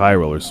enter the high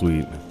roller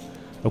suite.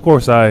 Of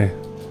course, I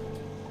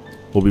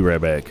will be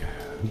right back.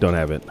 Don't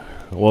have it.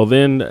 Well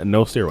then,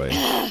 no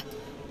stairway.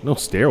 No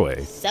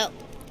stairway. So.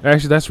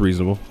 Actually, that's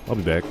reasonable. I'll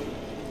be back.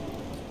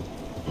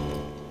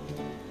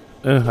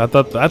 I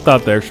thought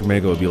the extra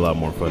mega would be a lot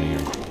more funnier.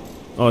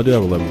 Oh, I do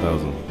have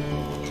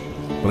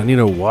 11,000. But I need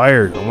a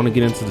wire. I want to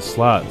get into the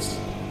slots.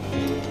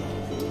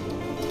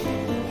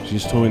 She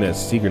just told me that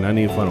secret and I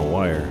need to find a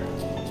wire.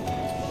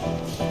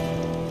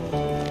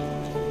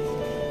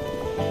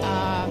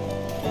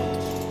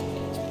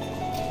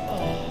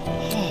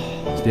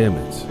 Damn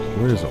it.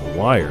 Where's a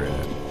wire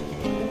at?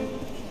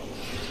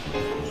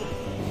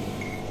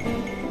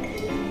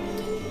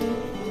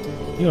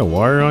 You got a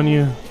wire on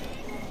you?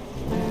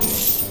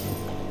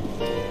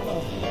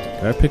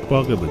 Can I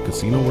pickpocket the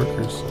casino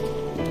workers?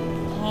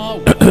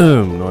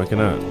 No, I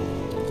cannot.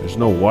 There's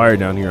no wire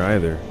down here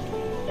either.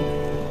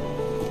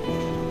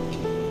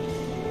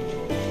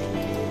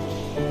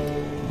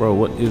 Bro,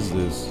 what is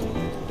this?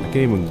 I can't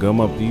even gum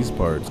up these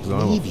parts because I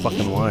don't have a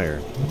fucking wire.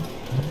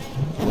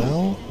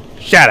 Well,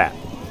 shut up!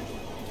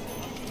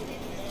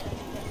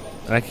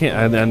 I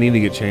can't. I need to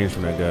get changed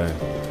from that guy.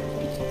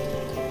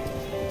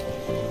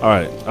 All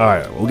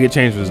right. We'll get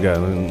changed for this guy.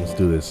 Let's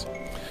do this.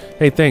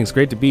 Hey, thanks.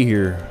 Great to be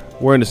here.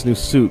 Wearing this new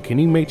suit. Can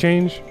you make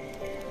change?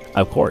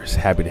 Of course.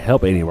 Happy to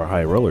help any of our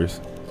high rollers.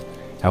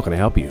 How can I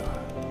help you?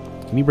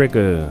 Can you break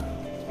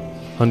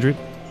 100?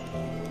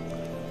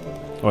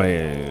 Oh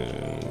yeah.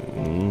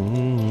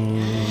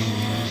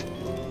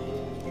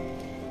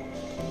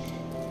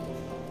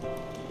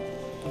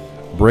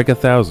 Break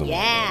 1,000.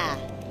 Yeah.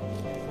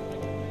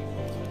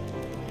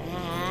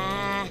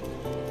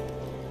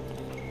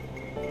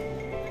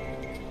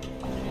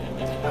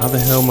 How the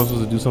hell am I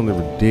supposed to do something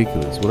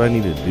ridiculous? What do I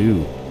need to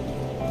do?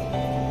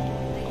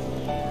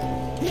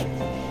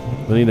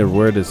 I need to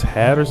wear this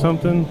hat or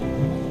something?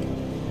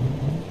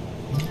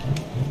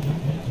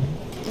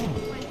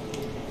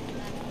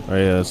 Oh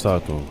yeah, let's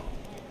talk to him.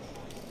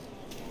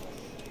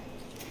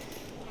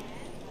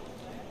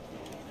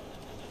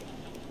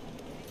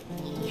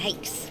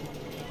 Yikes.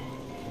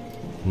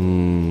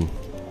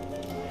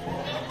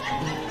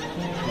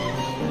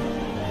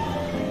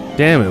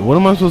 Damn it, what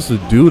am I supposed to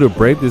do to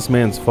break this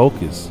man's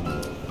focus?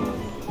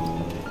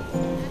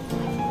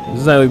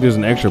 It's not like there's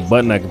an extra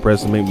button I can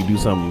press to make me do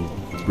something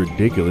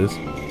ridiculous.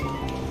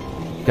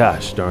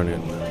 Gosh darn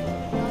it.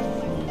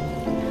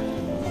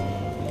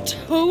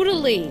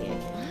 Totally.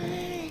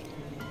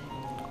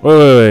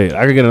 Wait.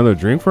 I could get another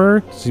drink for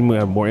her? Seem to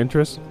have more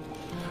interest?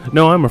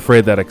 No, I'm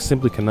afraid that I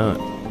simply cannot.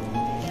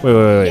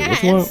 Wait. Yes.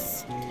 What you want?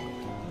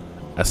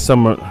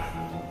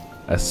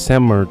 A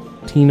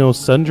Sammartino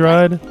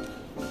sun-dried?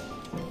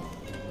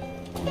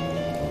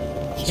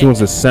 She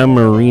wants a San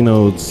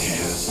Marino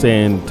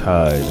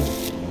sand-tied.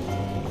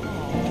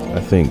 I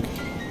think.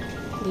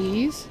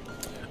 Please?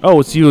 Oh,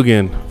 it's you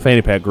again,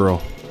 fanny pack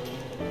girl.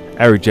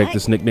 I reject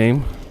this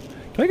nickname.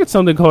 Can I get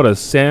something called a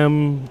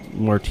San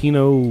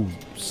Martino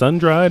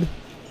sun-dried?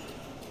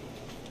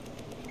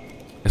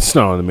 It's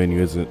not on the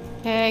menu, is it?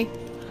 Hey.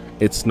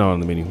 It's not on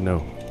the menu,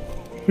 no.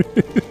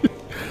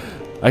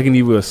 I can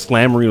give you a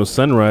Slammarino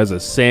Sunrise, a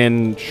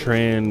San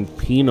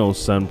Trampino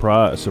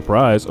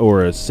surprise,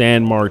 or a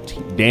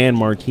Dan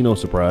Martino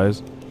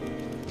surprise.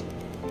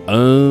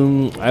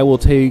 I will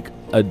take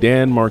a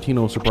Dan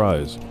Martino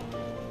surprise.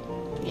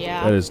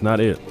 Yeah. That is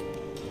not it.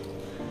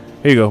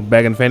 Here you go,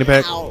 back in the fanny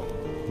pack. Ow.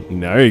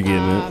 Now you're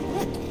getting it.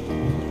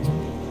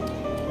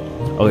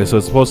 Okay, so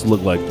it's supposed to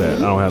look like that.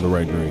 I don't have the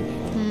right drink.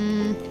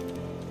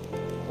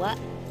 What?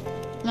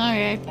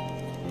 Okay.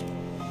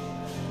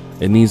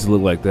 It needs to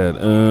look like that.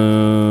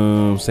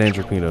 San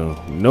Trampino.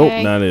 Nope,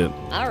 Okay. not it.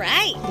 All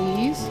right.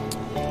 Please?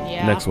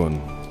 Yeah. Next one.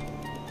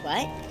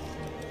 What?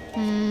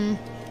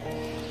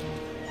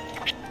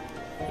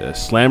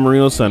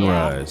 Slammarino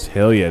Sunrise.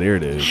 Hell yeah, there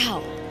it is.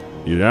 Ow.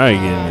 You're not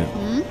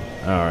getting it.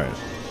 Alright.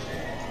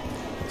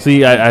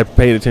 See, I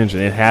paid attention.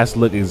 It has to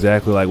look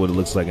exactly like what it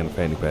looks like in a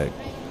fanny pack.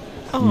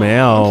 Oh,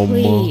 Ma'am.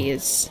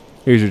 please.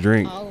 Here's your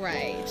drink. All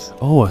right.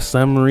 Oh, a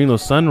San Marino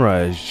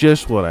Sunrise.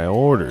 Just what I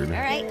ordered. All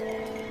right.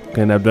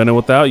 Couldn't have done it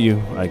without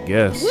you, I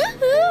guess.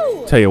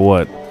 Woohoo! Tell you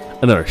what,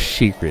 another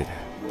secret.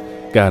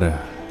 Gotta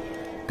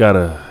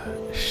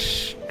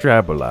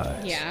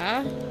stabilize.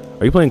 Yeah.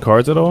 Are you playing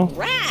cards at all?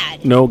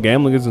 Rad. No,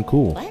 gambling isn't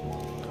cool. What?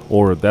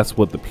 Or that's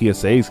what the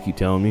PSAs keep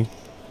telling me.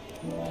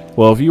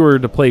 Well, if you were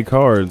to play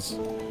cards,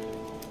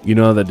 you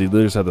know that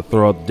dealers have to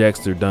throw out the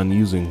decks they're done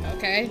using.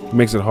 Okay. It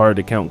makes it hard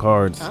to count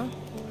cards. Huh?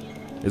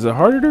 Is it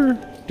harder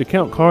to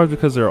count cards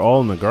because they're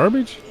all in the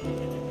garbage?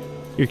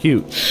 You're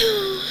cute.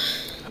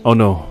 Oh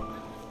no.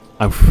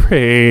 I'm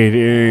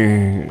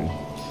afraid.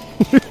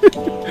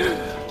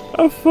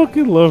 I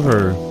fucking love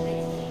her.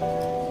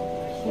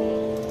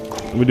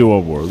 Let me do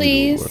one more.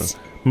 Please.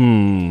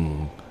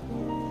 I'm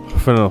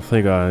finna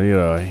think I need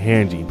a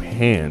handy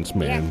pants,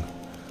 man.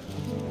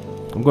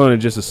 I'm going to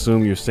just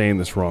assume you're saying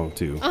this wrong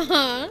too.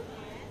 Uh-huh.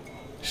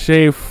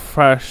 Safe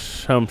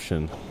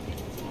assumption.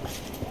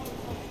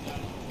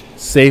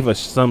 Safe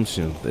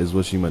assumption is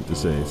what she meant to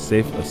say.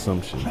 Safe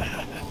assumption.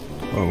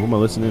 Oh, who am I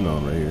listening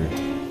on right here?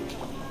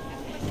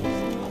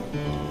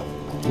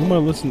 Who am I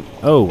listening?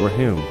 Oh, we're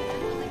him.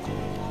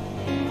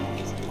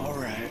 All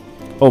right.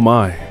 Oh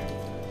my.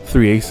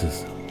 3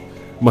 aces.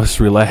 Must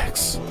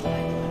relax.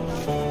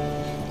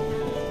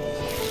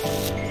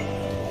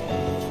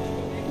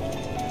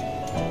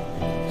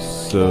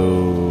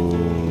 So,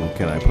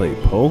 can I play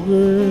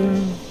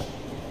poker?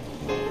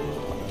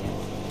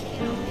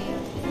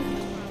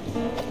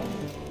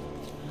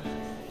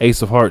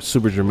 Ace of Hearts,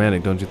 super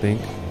dramatic, don't you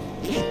think?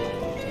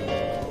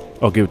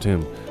 I'll give it to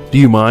him. Do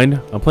you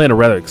mind? I'm playing a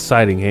rather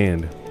exciting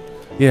hand.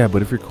 Yeah,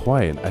 but if you're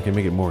quiet, I can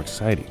make it more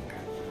exciting.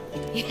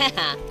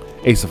 Yeah.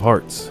 Ace of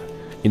Hearts.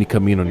 And you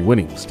come in on your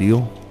winnings.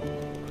 Deal?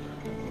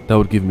 That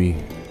would give me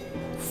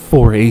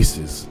 4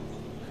 aces.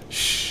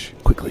 Shh.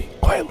 Quickly.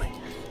 Quietly.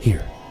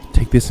 Here.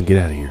 Take this and get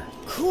out of here.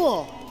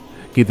 Cool.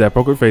 Keep that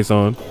poker face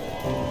on.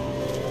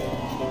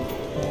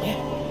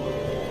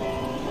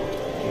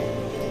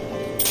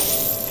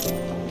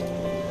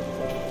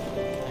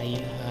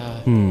 I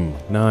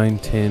 9,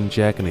 10,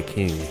 jack, and a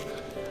king.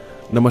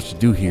 Not much to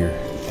do here.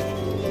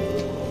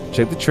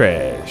 Check the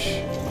trash.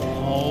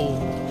 oh.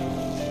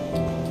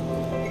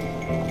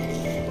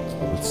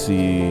 Let's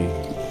see.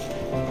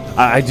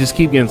 I just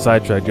keep getting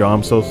sidetracked, y'all.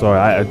 I'm so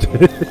sorry.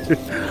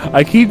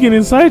 I keep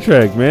getting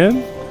sidetracked,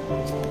 man.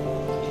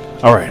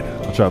 All right,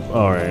 I'll try.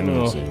 All right,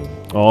 let's see.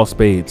 All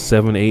spades,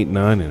 7, 8,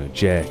 9, and a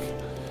jack.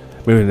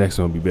 Maybe the next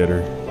one will be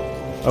better.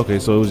 Okay,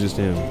 so it was just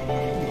him.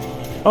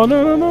 Oh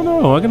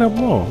no! I can have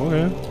them all.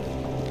 Okay.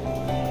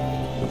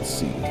 Let's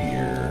see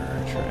here.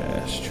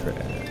 Trash.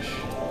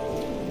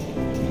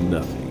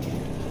 Nothing.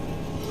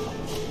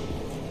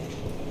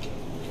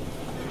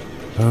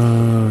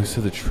 I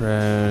said the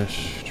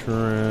trash.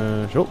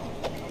 Oh,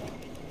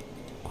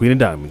 Queen of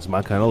Diamonds,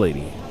 my kind of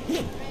lady.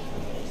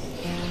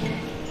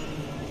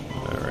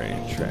 All right,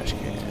 trash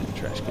can.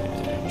 Trash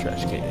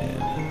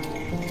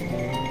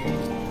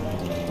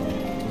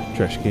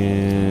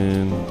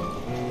can.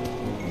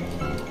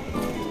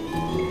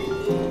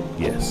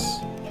 Yes.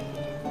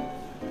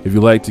 If you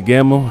like to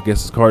gamble, I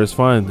guess this card is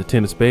fine. The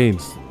 10 of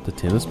spades.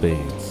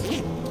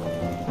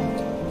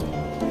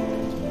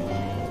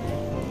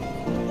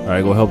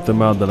 Alright, go help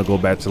them out, then I'll go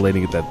back to the lady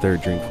and get that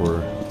third drink for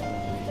her.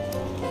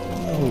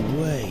 No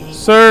way.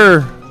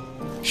 Sir!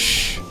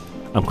 Shh.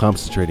 I'm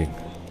concentrating.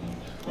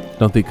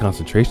 Don't think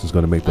concentration is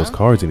going to make those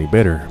cards any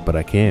better, but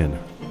I can.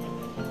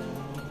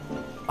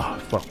 Oh,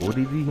 fuck. What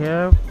did he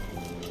have?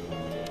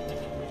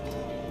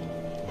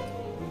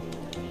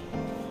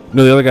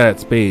 No, the other guy had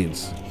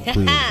spades.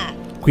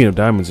 Queen of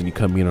Diamonds, and you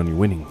come in on your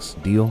winnings.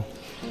 Deal?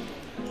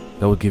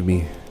 That would give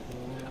me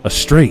a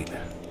straight.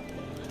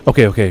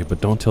 Okay,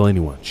 but don't tell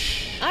anyone.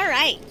 Shh. All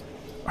right.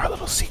 Our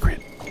little secret.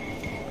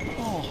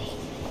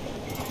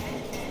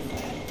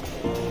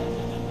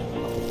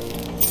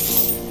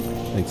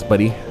 Thanks,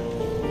 buddy.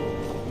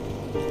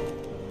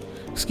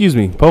 Excuse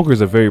me, poker is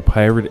a very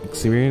private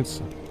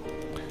experience.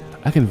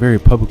 I can very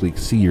publicly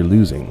see you're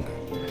losing.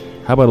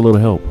 How about a little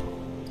help?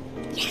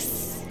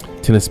 Yes.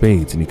 10 of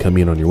spades, and you come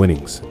in on your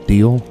winnings.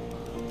 Deal?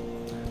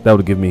 That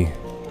would give me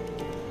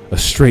a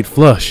straight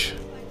flush.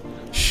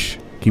 Shh,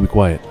 keep it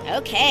quiet.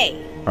 Okay.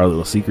 Our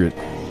little secret.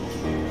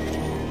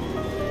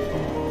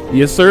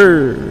 Yes,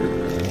 sir.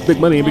 Big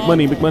money.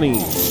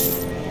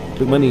 Please.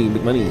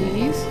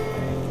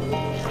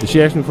 Did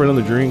she ask me for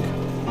another drink?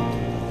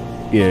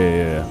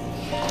 Yeah.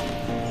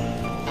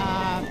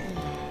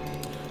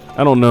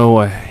 I don't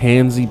know, a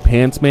handsy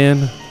pants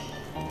man?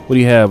 What do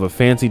you have? A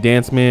fancy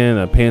dance man?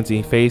 A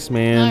pantsy face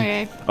man?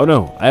 Okay. Oh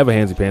no, I have a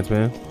handsy pants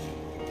man.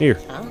 Here.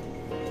 Huh?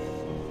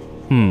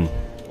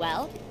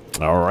 Well?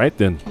 Alright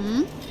then.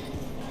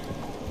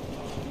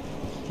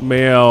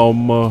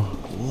 Ma'am.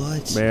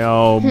 What?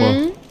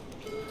 Ma'am.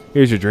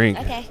 Here's your drink.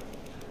 Okay.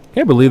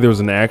 Can't believe there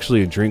was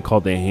actually a drink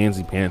called the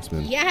Handsy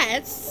Pantsman.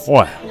 Yes.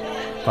 What?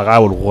 Like I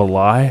would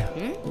lie?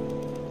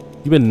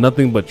 You've been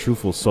nothing but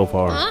truthful so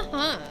far.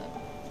 Uh-huh.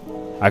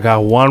 I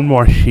got one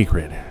more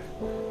secret.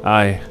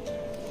 I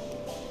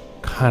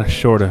kind of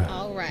sort of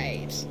All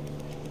right.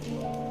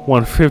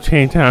 won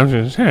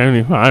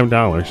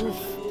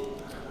 $15,075.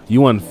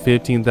 You won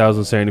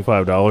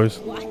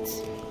 $15,075? What?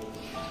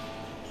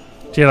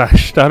 Did I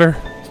stutter?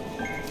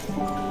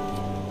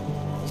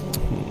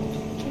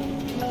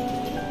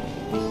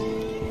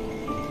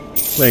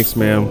 Thanks,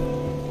 ma'am.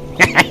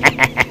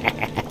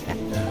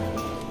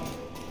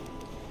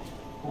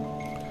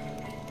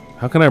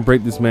 How can I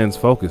break this man's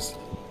focus?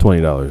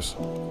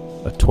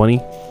 $20. A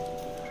 20?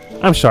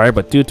 I'm sorry,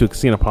 but due to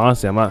casino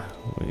policy, I'm not.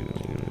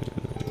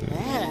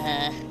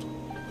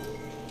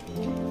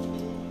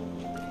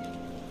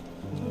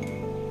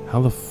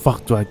 How the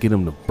fuck do I get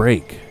him to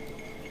break?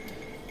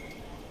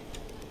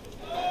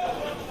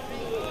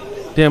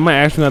 Damn, am I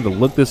actually gonna have to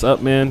look this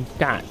up, man?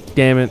 God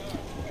damn it.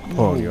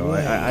 Oh, yo,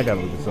 I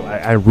gotta look this up.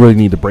 I really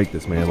need to break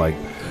this, man. Like,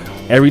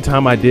 every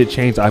time I did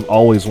change, I've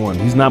always won.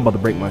 He's not about to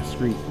break my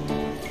streak.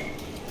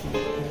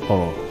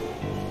 Hold on.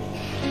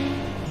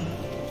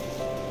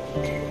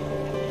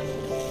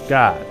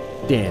 God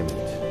damn it.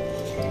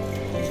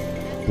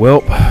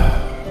 Well,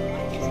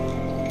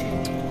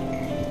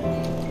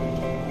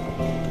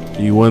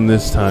 you won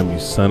this time, you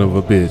son of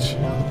a bitch.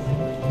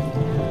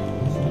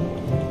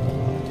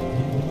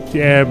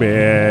 Damn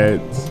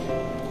it.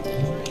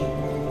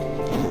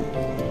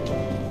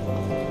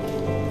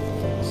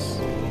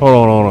 Hold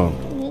on.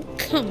 Oh,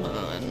 come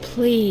on,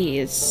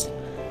 please.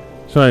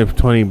 So I have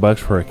 $20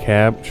 for a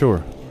cab?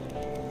 Sure.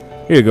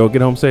 Here you go,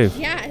 get home safe.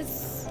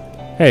 Yes.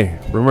 Hey,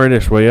 remember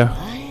this, will ya?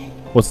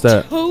 What's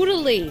that?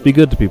 Totally. Be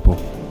good to people.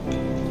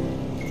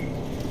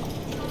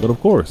 But of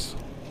course.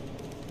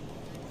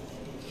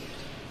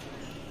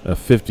 A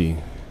 50.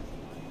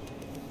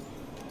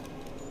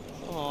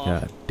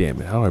 God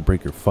damn it. How do I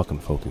break your fucking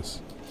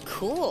focus?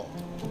 Cool.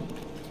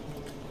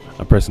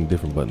 I'm pressing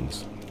different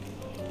buttons.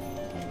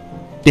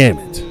 Damn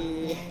it.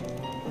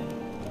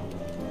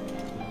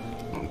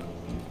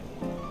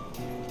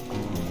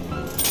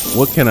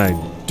 What can I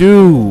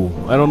do?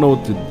 I don't know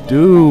what to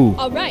do.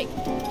 All right.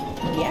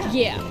 Yeah.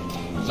 Yeah.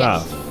 Ah,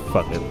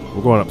 fuck it.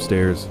 We're going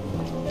upstairs.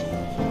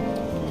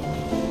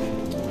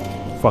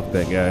 Fuck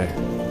that guy.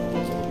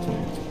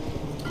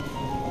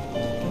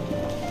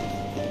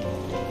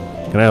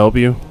 Can I help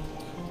you?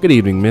 Good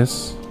evening,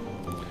 miss.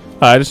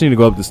 Hi, I just need to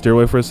go up the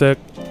stairway for a sec.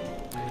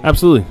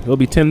 Absolutely. It'll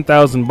be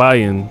 10,000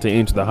 buy-in to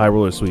enter the High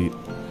Roller Suite.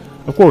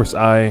 Of course,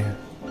 I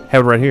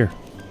have it right here.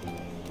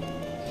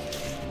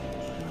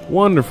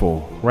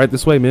 Wonderful. Right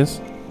this way, miss.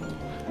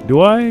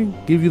 Do I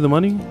give you the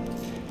money?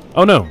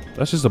 Oh no,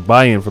 that's just a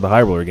buy-in for the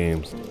High Roller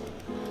games.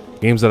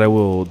 Games that I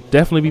will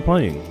definitely be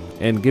playing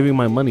and giving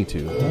my money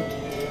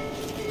to.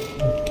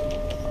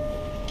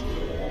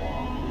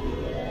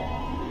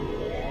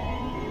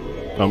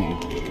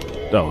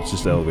 Oh, it's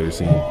just the elevator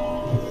scene.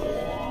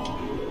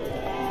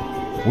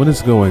 What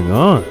is going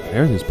on?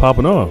 Everything's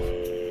popping off.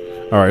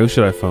 Alright, who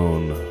should I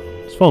phone?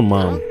 Let's phone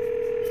Mom.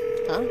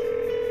 Huh?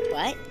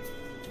 What?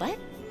 What?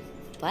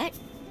 What?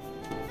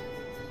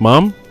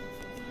 Mom?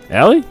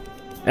 Allie?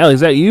 Allie,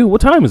 is that you?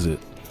 What time is it?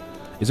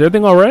 Is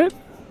everything alright?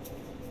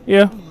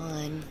 Yeah. Come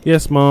on.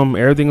 Yes, Mom,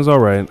 everything is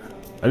alright.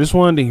 I just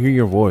wanted to hear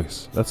your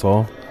voice. That's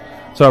all.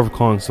 Sorry for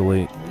calling so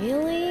late.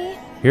 Really?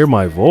 Hear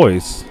my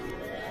voice?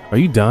 Are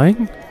you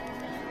dying?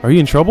 Are you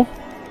in trouble?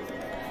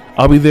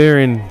 I'll be there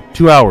in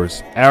 2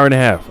 hours, hour and a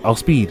half. I'll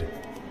speed.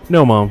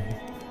 No, Mom.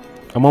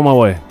 I'm on my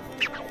way.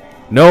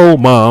 No,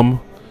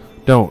 Mom.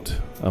 Don't.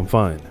 I'm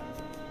fine.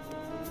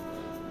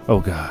 Oh,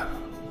 God.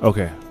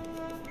 Okay.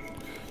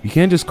 You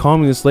can't just call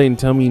me this late and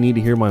tell me you need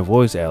to hear my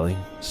voice, Allie.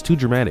 It's too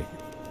dramatic.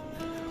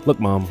 Look,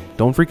 Mom,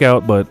 don't freak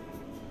out, but...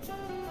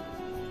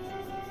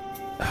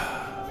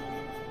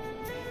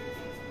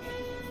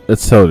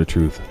 Let's tell the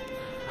truth.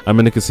 I'm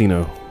in a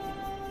casino.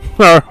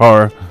 Har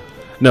har.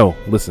 No,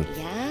 listen.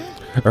 Yeah?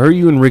 I heard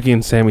you and Ricky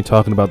and Sammy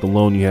talking about the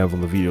loan you have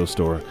on the video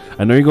store.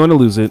 I know you're going to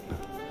lose it.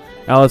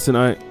 Alice and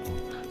I...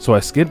 So I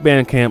skipped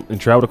band camp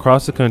and traveled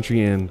across the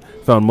country and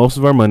found most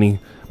of our money,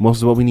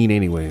 most of what we need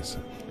anyways.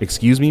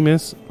 Excuse me,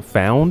 miss?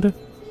 Found?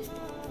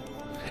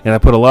 And I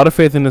put a lot of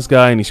faith in this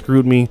guy and he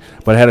screwed me,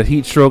 but I had a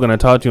heat stroke and I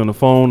talked to you on the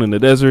phone in the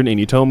desert and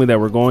you told me that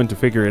we're going to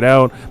figure it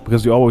out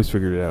because we always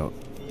figured it out.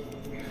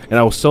 And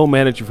I was so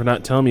mad at you for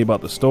not telling me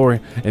about the story,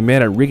 and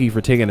mad at Ricky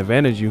for taking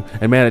advantage of you,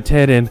 and mad at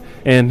Ted,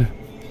 and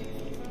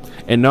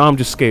now I'm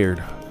just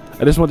scared.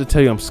 I just want to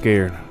tell you I'm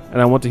scared,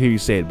 and I want to hear you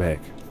say it back.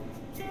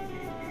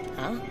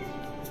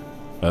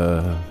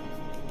 Huh?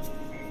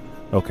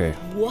 Okay.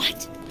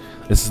 What?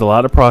 This is a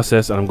lot of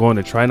process, and I'm going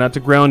to try not to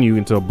ground you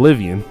into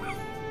oblivion,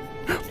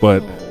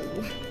 but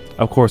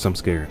of course I'm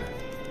scared.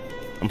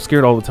 I'm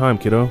scared all the time,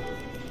 kiddo.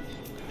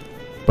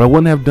 But I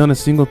wouldn't have done a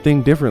single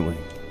thing differently.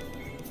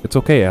 It's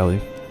okay,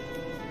 Allie.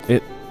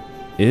 It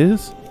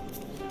is?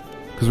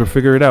 Because we'll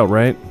figure it out,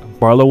 right?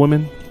 Barlow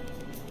women?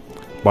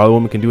 Barlow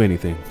women can do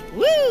anything.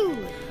 Woo!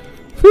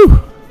 Whew.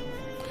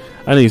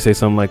 I knew you'd say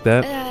something like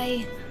that.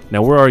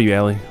 Now, where are you,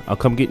 Allie? I'll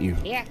come get you.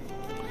 Yeah.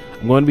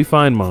 I'm going to be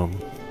fine, Mom.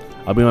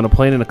 I'll be on a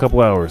plane in a couple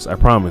hours, I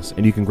promise,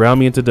 and you can ground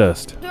me into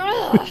dust.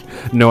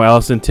 No,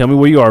 Allison, tell me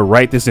where you are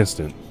right this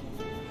instant.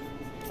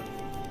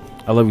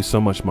 I love you so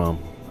much, Mom.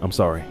 I'm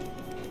sorry.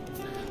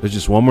 There's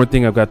just one more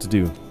thing I've got to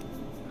do.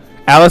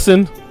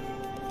 Allison?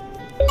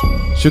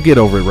 She'll get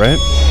over it, right?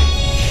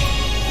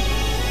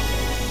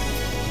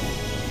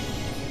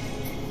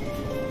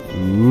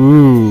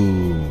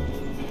 Ooh.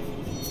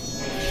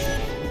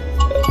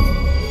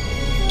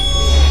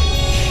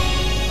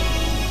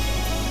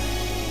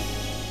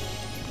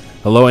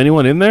 Hello,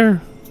 anyone in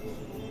there?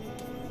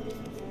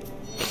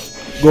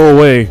 Go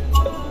away.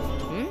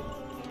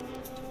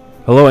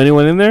 Hello,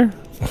 anyone in there?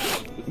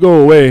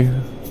 Go away.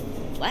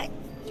 What?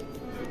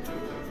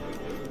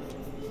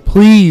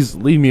 Please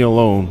leave me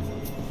alone.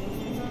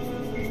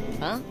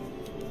 Huh?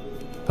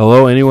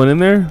 Hello, anyone in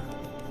there?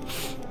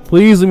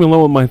 Please leave me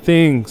alone with my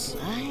things.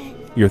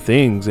 What? Your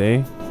things,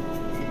 eh?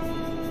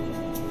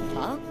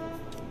 Huh?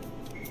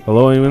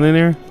 Hello, anyone in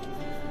there?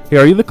 Hey,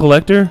 are you the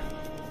collector?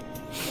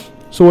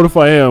 So what if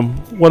I am?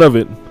 What of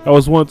it? I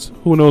was once.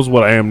 Who knows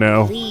what I am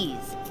now? Please.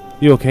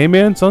 You okay,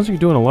 man? Sounds like you're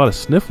doing a lot of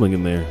sniffling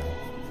in there.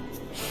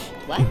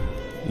 What?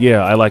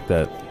 Yeah, I like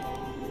that.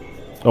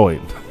 Oh, wait.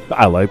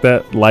 I like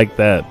that? Like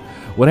that.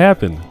 What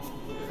happened?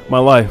 My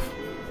life.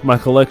 My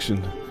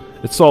collection.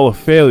 It's all a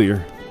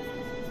failure.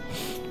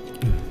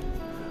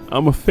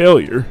 I'm a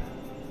failure.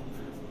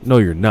 No,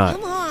 you're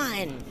not. Come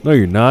on. No,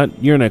 you're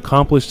not. You're an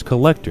accomplished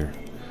collector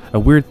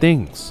of weird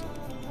things.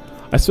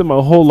 I spent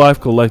my whole life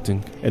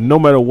collecting, and no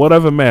matter what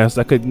I've amassed,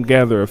 I couldn't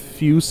gather a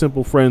few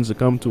simple friends to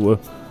come to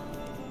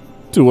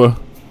a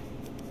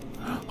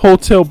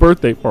hotel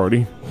birthday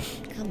party.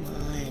 Come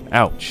on.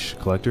 Ouch,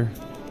 collector.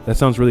 That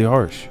sounds really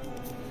harsh.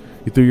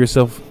 You threw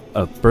yourself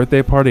a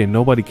birthday party and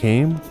nobody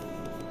came?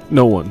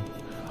 No one.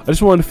 I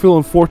just wanted to feel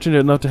unfortunate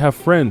enough to have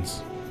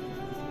friends.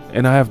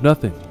 And I have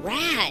nothing.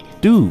 Rad.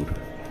 Dude,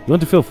 you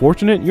want to feel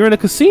fortunate? You're in a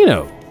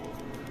casino.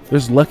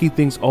 There's lucky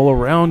things all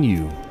around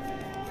you.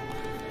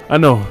 I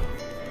know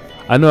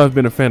I've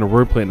been a fan of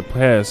wordplay in the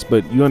past,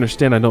 but you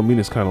understand I don't mean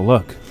this kind of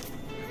luck.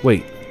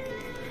 Wait.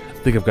 I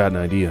think I've got an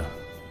idea.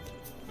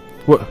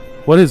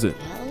 What is it?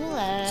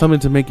 Well, Something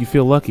to make you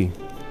feel lucky.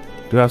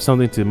 Do I have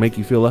something to make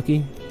you feel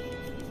lucky?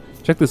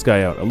 Check this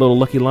guy out, a little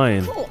lucky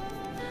lion. cool.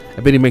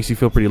 I bet he makes you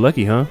feel pretty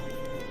lucky, huh?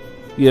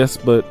 Yes,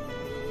 but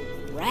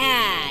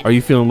Rad. are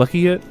you feeling lucky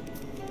yet?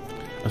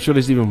 I'm sure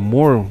there's even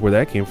more where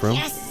that came from.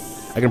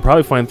 Yes. I can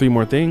probably find 3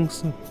 more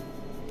things.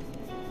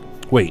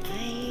 Wait,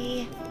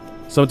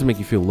 something to make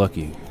you feel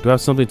lucky. Do I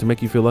have something to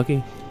make you feel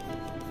lucky?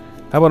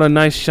 How about a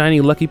nice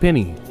shiny lucky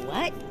penny?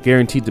 What?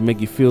 Guaranteed to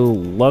make you feel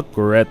luck,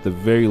 or at the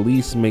very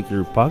least make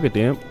your pocket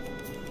damp.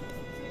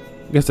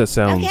 I guess that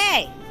sounds...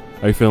 Okay.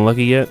 Are you feeling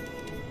lucky yet?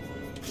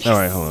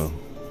 Alright, hold on.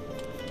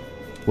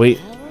 Wait,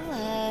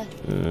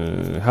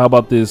 Well, how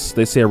about this?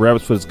 They say a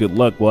rabbit's foot is good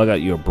luck. Well, I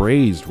got you a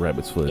braised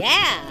rabbit's foot.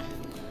 yeah.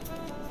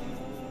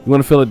 You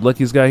want to feel like the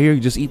luckiest guy here? You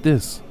just eat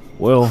this.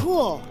 Well,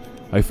 Cool.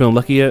 are you feeling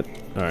lucky yet?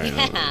 Alright.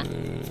 Yeah.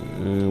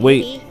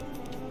 Wait, Maybe.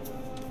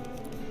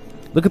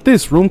 look at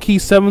this. Room key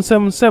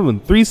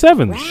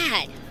 77737.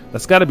 Rad.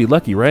 That's got to be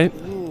lucky, right?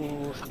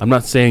 Ooh. I'm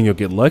not saying you'll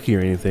get lucky or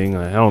anything.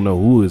 I don't know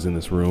who is in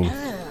this room.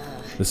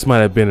 This might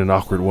have been an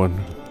awkward one.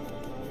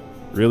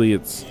 Really,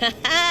 it's...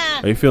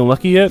 Are you feeling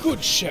lucky yet?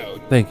 Good show.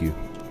 Thank you.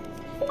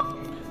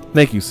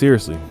 Thank you,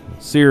 seriously.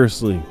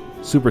 Seriously.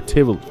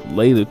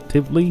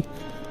 Superlatively.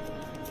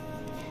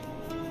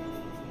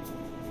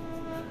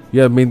 You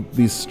have made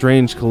these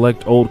strange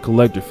old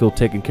collector feel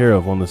taken care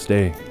of on this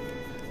day.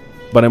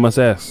 But I must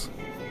ask,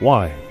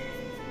 why?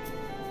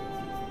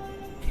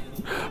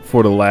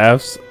 For the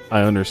laughs,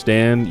 I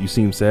understand. You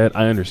seem sad.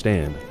 I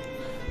understand.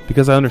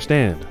 Because I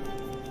understand.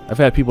 I've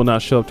had people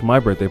not show up to my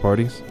birthday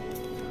parties.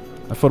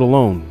 I felt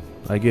alone.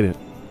 I get it.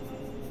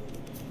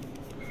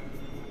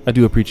 I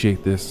do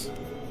appreciate this.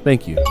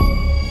 Thank you.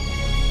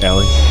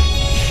 Allie.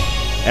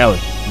 Allie,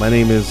 my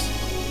name is...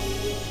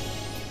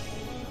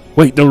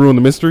 Wait, don't ruin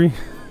the mystery.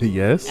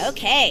 Yes.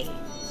 Okay.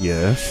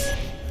 Yes.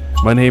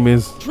 My name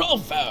is...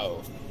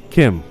 Bravo.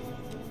 Kim.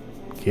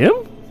 Kim?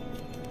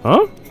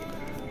 Huh?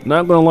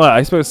 Not gonna lie, I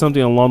expect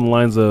something along the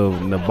lines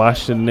of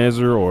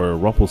Nebuchadnezzar or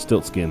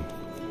Rumpelstiltskin.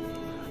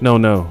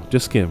 No,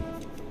 just Kim.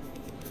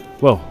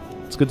 Well,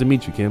 it's good to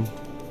meet you, Kim.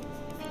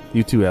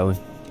 You too, Allie.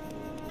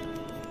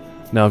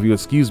 Now, if you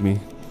excuse me,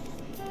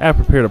 I have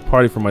prepared a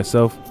party for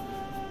myself,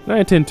 and I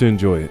intend to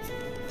enjoy it.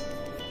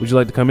 Would you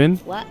like to come in?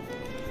 What?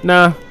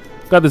 Nah,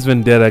 got this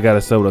vendetta I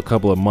gotta settle with a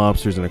couple of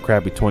mobsters and a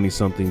crappy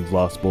 20-something's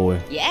lost boy.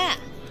 Yeah.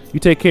 You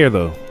take care,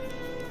 though.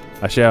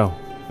 I shall,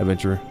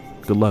 adventurer.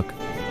 Good luck.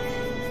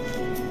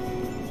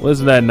 Well,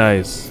 isn't that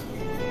nice?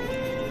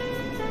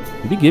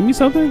 Did he give me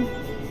something?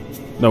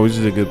 No, it's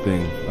just a good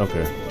thing.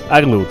 Okay.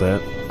 I can live with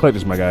that.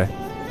 Collector's my guy.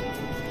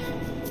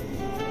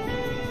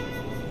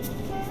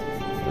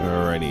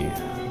 Alrighty.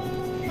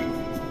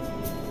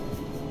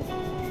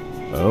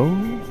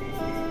 Oh?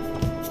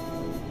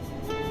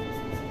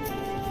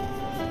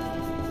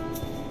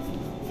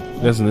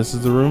 Guessing this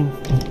is the room?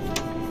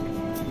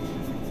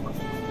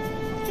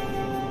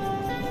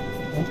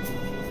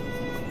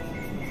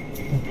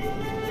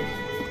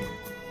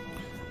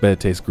 Bet it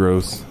tastes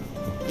gross.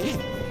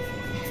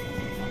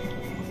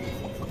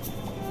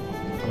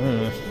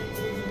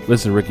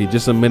 Listen, Ricky,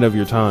 just a minute of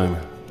your time.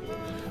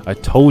 I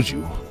told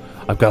you.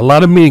 I've got a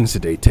lot of meetings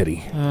today,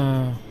 Teddy.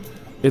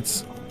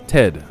 It's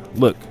Ted.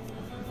 Look,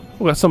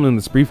 we got something in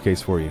this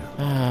briefcase for you.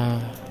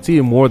 It's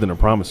even more than I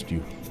promised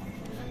you.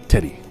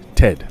 Teddy,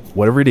 Ted,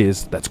 whatever it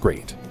is, that's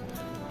great.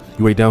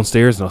 You wait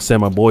downstairs and I'll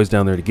send my boys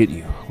down there to get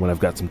you when I've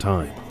got some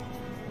time.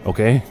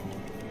 Okay?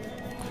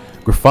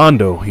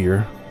 Grifondo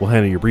here will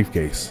handle your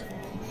briefcase.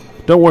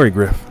 Don't worry,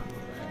 Griff.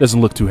 Doesn't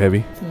look too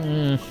heavy.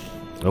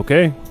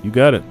 Okay, you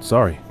got it.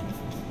 Sorry.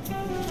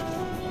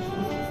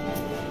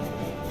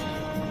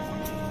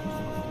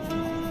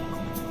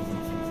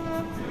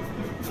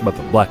 I'm about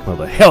to blackmail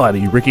the hell out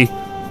of you, Ricky.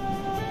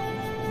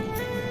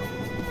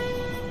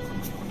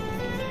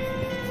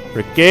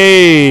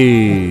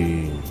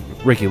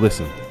 Ricky,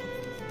 listen.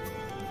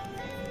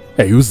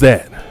 Hey, who's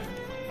that?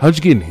 How'd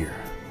you get in here?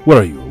 What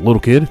are you, a little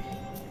kid?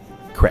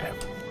 Crap.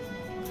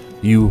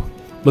 You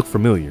look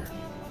familiar.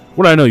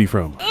 Where do I know you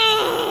from?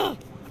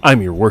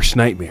 I'm your worst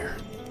nightmare.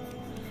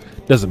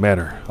 Doesn't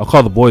matter. I'll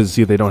call the boys to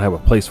see if they don't have a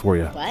place for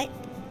you. What?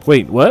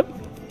 Wait, what?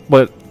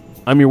 But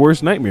I'm your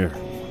worst nightmare.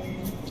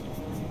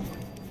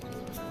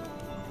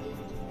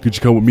 Could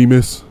you come with me,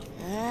 miss?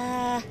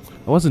 I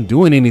wasn't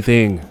doing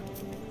anything.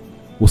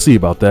 We'll see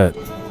about that.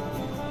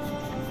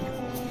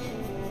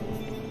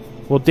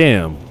 Well,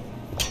 damn.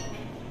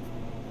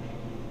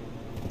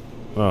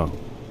 Oh,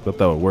 thought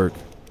that would work.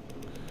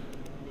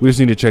 We just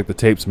need to check the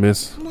tapes,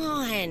 miss. Come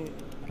on.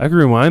 I can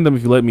rewind them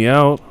if you let me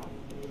out.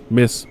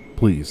 Miss,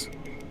 please.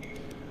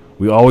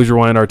 We always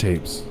rewind our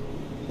tapes.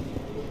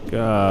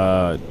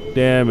 God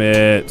damn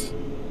it.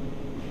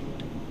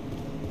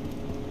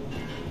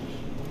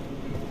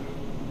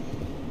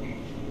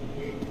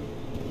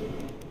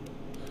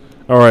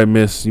 Alright,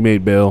 miss, you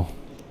made bail.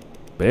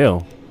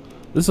 Bail?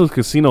 This is a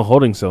casino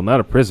holding cell, not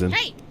a prison.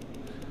 Hey!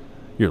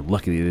 You're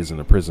lucky it isn't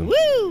a prison.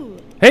 Woo!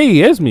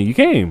 Hey, Esme, you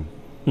came.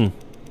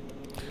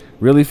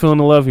 Really feeling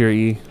the love here,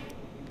 E.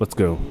 Let's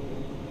go.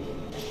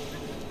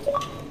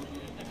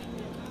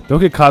 Don't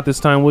get caught this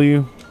time, will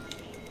you?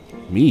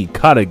 Me?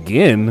 Caught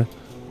again?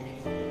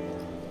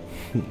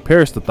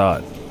 Perish the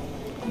thought.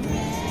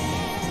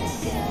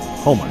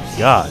 Oh my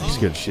god, he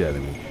scared the shit out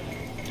of me.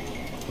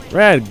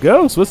 Rad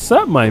Ghost, what's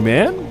up, my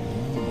man?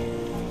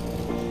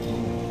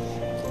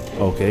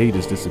 Okay, he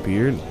just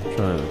disappeared.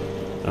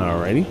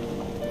 Alrighty.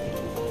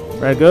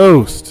 Rad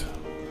Ghost.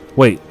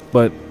 Wait,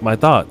 but my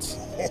thoughts.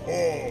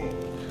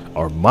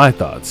 Are my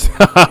thoughts.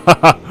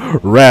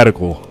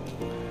 Radical.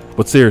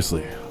 But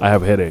seriously, I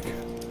have a headache.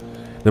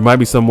 There might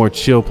be some more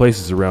chill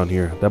places around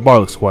here. That bar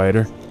looks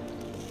quieter.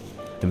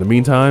 In the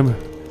meantime,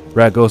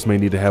 Rad Ghost may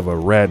need to have a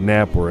rad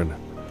nap or an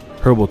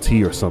herbal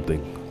tea or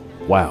something.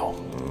 Wow.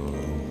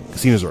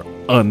 Casinos are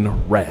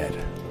unrad.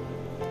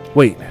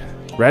 Wait,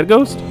 Rad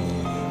Ghost?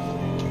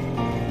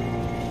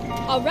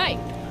 All right.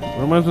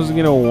 Where am I supposed to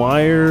get a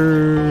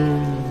wire?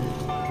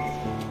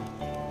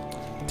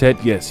 Ted,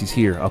 yes, he's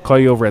here. I'll call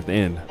you over at the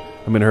end.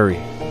 I'm in a hurry.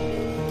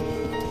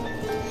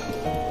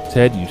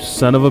 Ted, you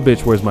son of a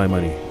bitch, where's my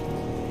money?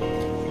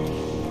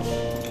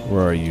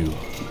 Where are you?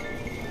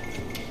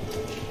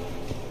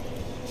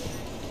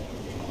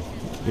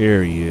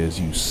 There he is,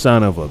 you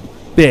son of a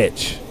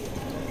bitch.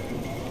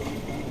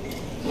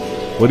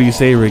 What do you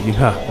say, Ricky?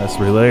 Ha, that's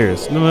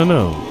hilarious.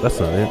 No, that's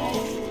not it.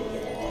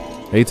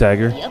 Hey,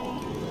 Tiger. Yep.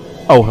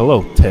 Oh,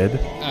 hello, Ted.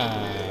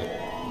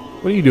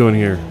 What are you doing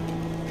here?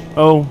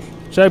 Oh,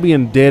 should I be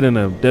dead in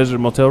a desert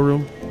motel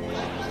room?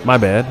 My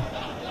bad.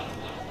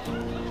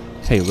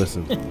 Hey,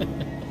 listen.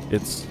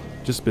 It's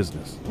just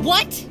business.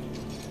 What?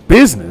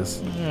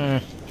 Business?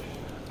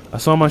 I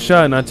saw my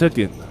shot and I took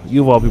it.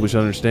 You of all people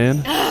should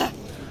understand.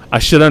 I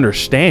should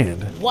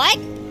understand. What?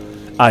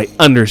 I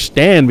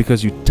understand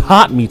because you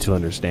taught me to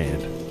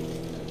understand.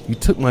 You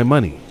took my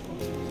money.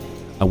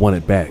 I want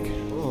it back.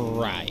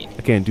 Right.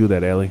 I can't do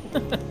that, Allie.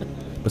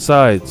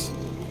 Besides,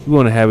 you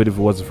wouldn't have it if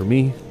it wasn't for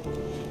me.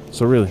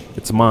 So really,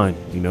 it's mine,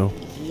 you know.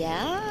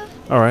 Yeah?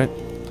 Alright.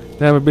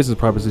 I have a business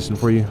proposition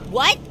for you.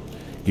 What?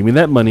 Give me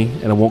that money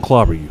and I won't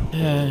clobber you.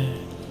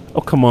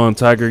 Oh, come on,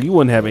 Tiger. You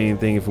wouldn't have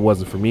anything if it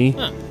wasn't for me.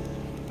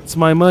 It's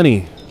my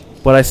money.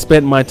 But I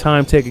spent my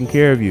time taking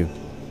care of you.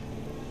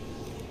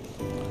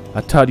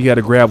 I taught you how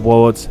to grab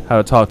wallets, how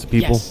to talk to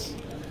people. Yes.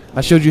 I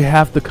showed you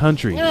half the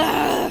country.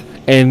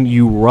 And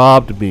you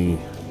robbed me.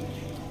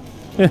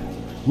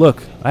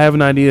 Look, I have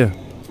an idea.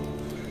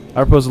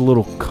 I propose a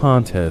little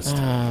contest.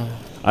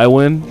 I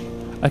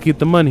win, I keep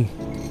the money.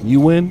 You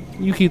win,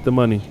 you keep the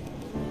money.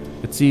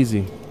 It's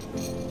easy.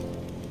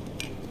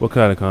 What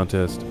kind of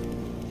contest?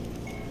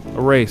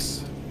 A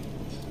race.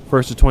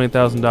 First to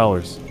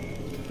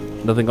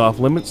 $20,000. Nothing off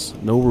limits,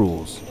 no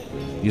rules.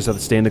 You just have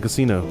to stay in the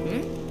casino.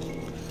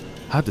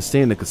 I have to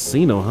stay in the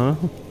casino, huh?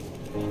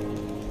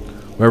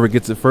 Whoever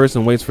gets it first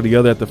and waits for the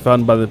other at the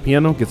fountain by the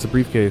piano gets a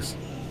briefcase.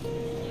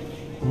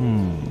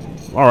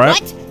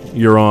 Alright. What?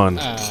 You're on.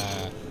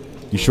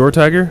 You sure,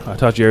 Tiger? I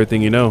taught you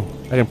everything you know.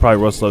 I can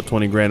probably rustle up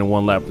 20 grand in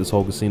one lap this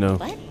whole casino.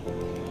 What?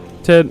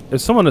 Ted,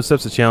 if someone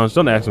accepts the challenge,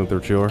 don't ask them if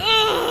they're sure.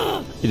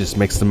 It just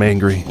makes them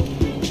angry.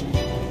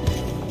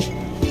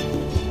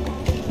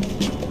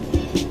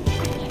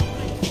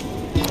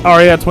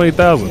 Alright, I got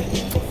 20,000.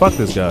 Fuck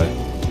this guy.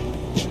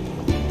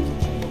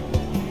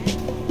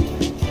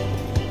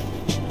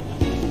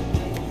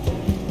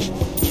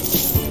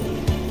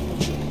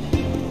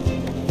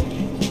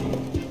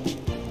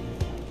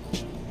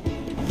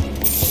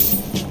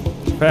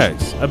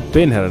 Facts. I've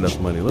been had enough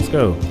money. Let's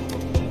go.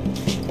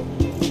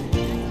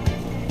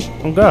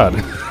 Oh God,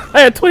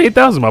 I had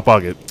 28,000 in my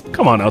pocket.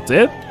 Come on now,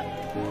 Ted.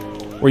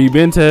 Where you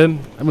been, Ted?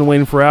 I've been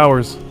waiting for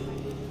hours.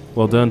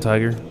 Well done,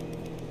 Tiger.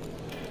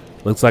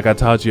 Looks like I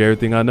taught you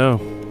everything I know.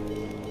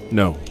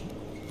 No,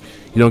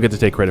 you don't get to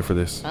take credit for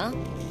this. Huh?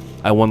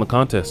 I won the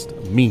contest.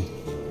 Me.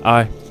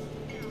 I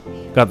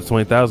got the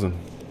 20,000.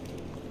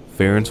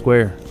 Fair and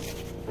square.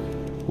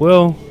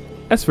 Well,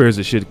 as fair as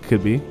it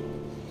could be.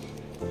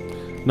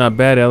 Not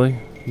bad, Ellie.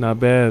 Not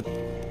bad.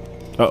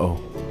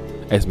 Uh-oh.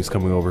 Esme's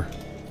coming over.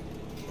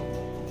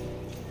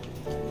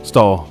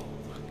 Stall.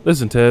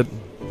 Listen, Ted.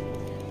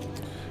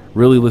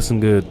 Really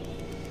listen good.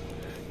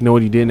 You know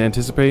what you didn't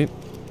anticipate?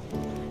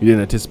 You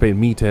didn't anticipate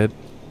me, Ted.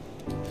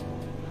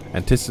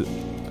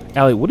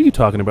 Allie, what are you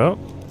talking about?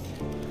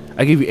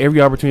 I gave you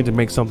every opportunity to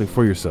make something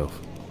for yourself.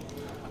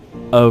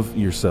 Of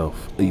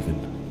yourself, even.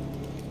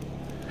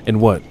 And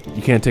what?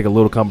 You can't take a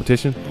little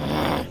competition?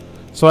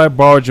 So I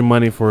borrowed your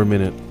money for a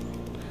minute.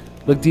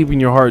 Look deep in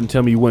your heart and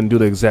tell me you wouldn't do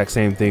the exact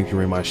same thing if you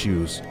were in my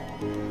shoes.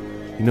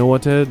 You know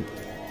what, Ted?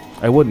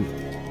 I wouldn't.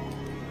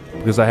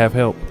 Because I have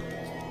help.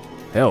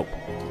 Help?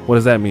 What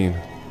does that mean?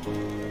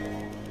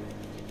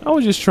 I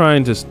was just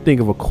trying to think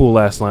of a cool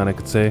last line I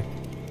could say.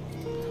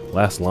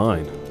 Last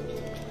line?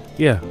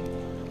 Yeah,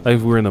 like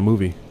if we were in a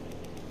movie.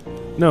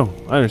 No,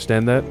 I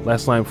understand that.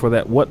 Last line before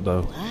that, what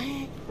though?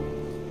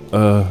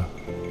 What?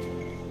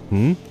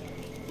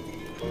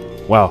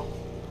 Wow.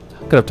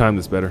 Could have timed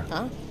this better.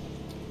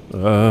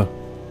 Huh?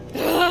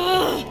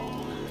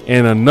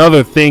 And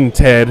another thing,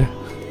 Ted.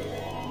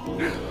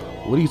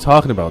 What are you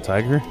talking about,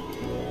 Tiger?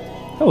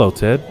 Hello,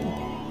 Ted.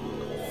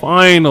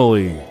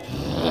 Finally.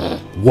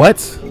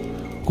 What?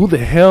 Who the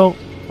hell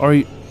are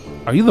you?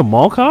 Are you the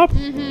mall cop?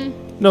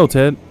 No,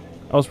 Ted.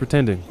 I was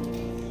pretending.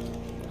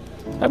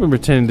 I've been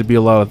pretending to be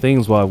a lot of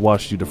things while I've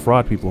watched you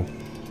defraud people.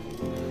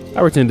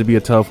 I pretended to be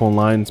a telephone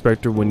line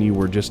inspector when you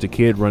were just a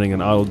kid running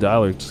an auto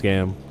dialer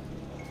scam.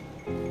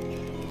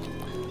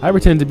 I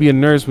pretended to be a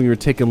nurse when you were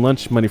taking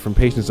lunch money from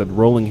patients at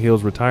Rolling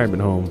Hills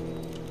Retirement Home.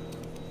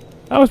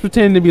 I was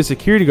pretending to be a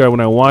security guard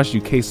when I watched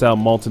you case out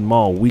Malton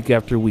Mall week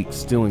after week,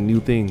 stealing new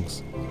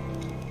things.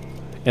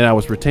 And I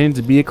was pretending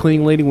to be a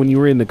cleaning lady when you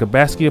were in the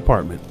Kabaski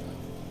apartment.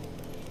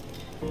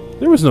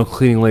 There was no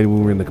cleaning lady when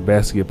we were in the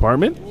Kabaski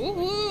apartment.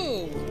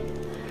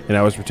 And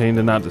I was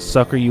pretending not to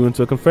sucker you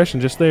into a confession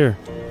just there.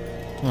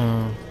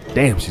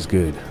 Damn, she's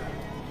good.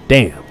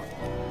 Damn.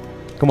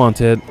 Come on,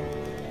 Ted.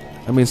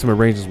 I made some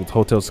arrangements with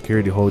hotel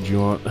security to hold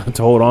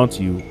on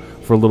to you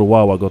for a little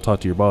while I go talk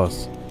to your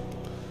boss.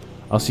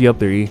 I'll see you up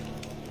there, E.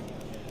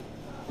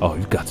 Oh,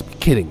 you've got to be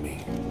kidding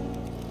me.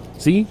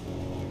 See?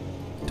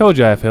 Told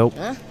you I have help.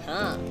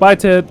 Bye,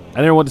 Ted.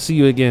 I never want to see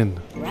you again.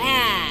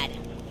 Rad.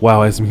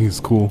 Wow, Esme is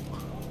cool.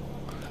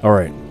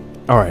 Alright.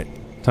 Alright.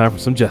 Time for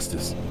some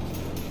justice.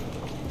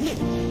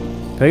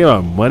 Can I get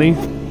my money?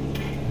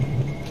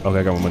 Okay,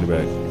 I got my money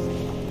back.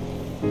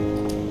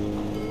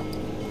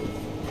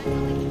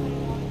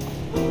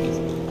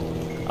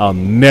 I'll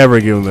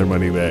never give them their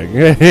money back.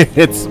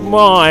 It's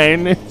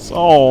mine. It's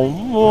all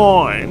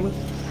mine.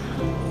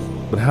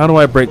 But how do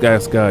I break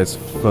this guy's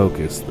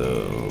focus,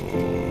 though?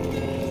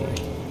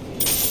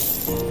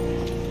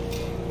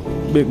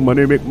 Big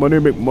money, big money,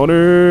 big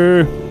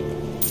money.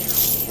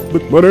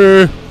 Big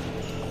money.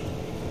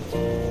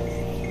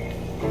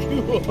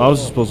 I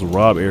was supposed to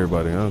rob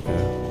everybody.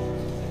 Okay.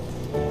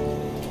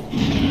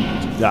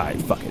 Die.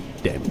 Fuck it.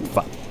 Damn it.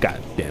 Fuck. God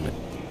damn it.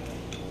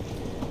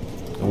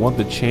 I want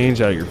the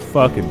change out of your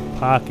fucking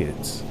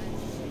pockets.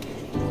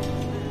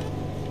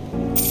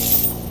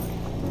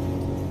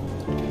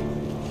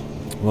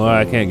 Well,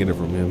 I can't get it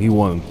from him. He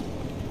won.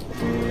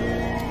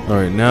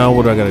 Alright, now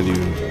what do I gotta do?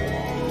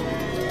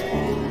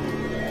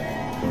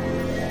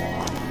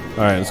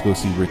 Alright, let's go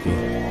see Ricky.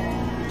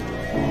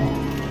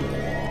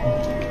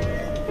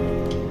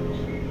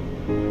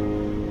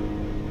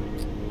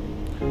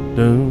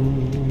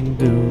 Dun,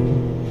 dun.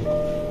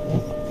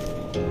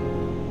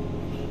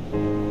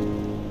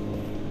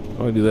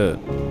 How do I do that?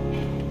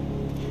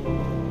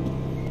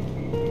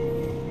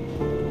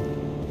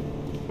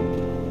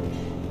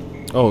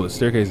 Oh, the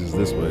staircase is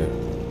this way.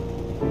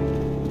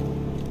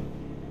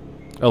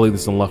 I'll leave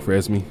this unlocked for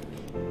Esme.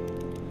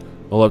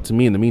 All up to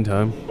me in the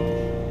meantime.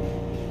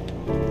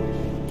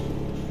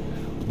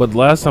 But the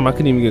last time I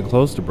couldn't even get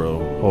close to bro.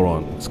 Hold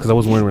on. It's because I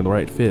wasn't wearing the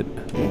right fit.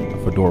 A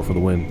fedora for the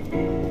win.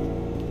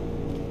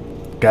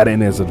 Got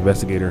in as an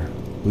investigator.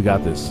 We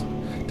got this.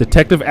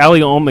 Detective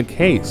Allie on the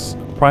case.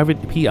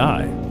 Private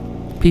PI.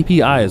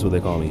 PPI is what they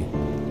call me.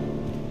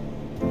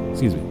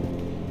 Excuse me.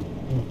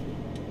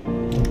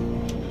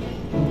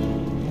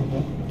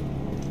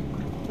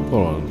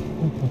 Hold on.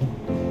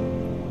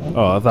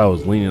 Oh, I thought I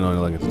was leaning on it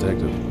like a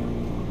detective.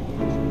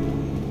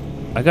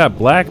 I got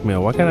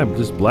blackmail. Why can't I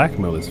just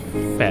blackmail this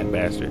fat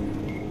bastard?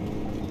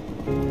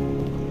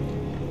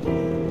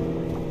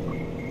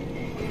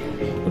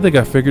 I think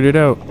I figured it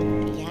out.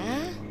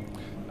 Yeah?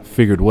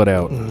 Figured what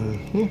out?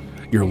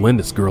 You're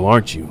Linda's girl,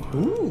 aren't you?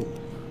 Ooh.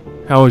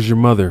 How is your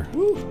mother?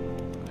 Ooh.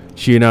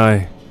 She and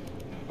I,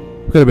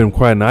 Could have been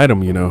quite an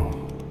item, you know.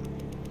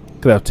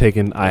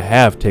 I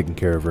have taken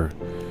care of her.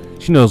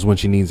 She knows when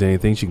she needs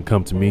anything, she can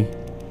come to me.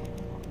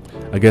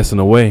 I guess in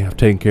a way, I've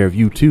taken care of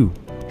you too.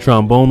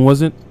 Trombone,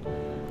 was it?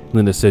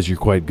 Linda says you're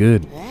quite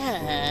good.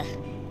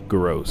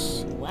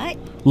 Gross. What?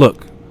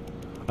 Look,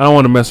 I don't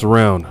want to mess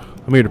around.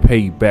 I'm here to pay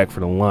you back for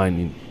the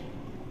line.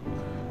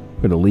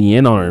 You're gonna lean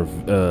in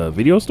on our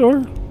video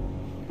store?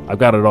 I've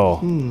got it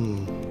all.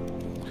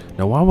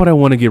 Now, why would I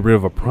want to get rid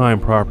of a prime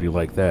property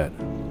like that?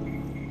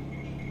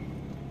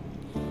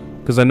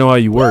 Because I know how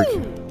you work.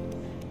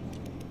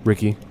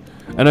 Ricky,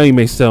 I know you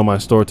may sell my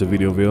store to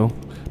Videoville,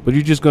 but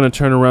you're just gonna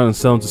turn around and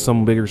sell them to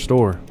some bigger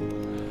store.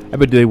 I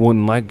bet they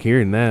wouldn't like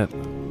hearing that.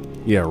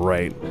 Yeah,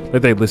 right.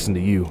 Let they listen to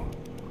you.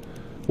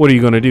 What are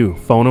you gonna do?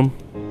 Phone them?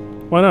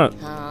 Why not?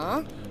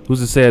 Huh? Who's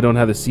to say I don't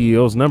have the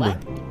CEO's number?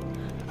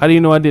 What? How do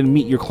you know I didn't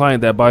meet your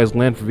client that buys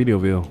land for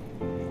Videoville?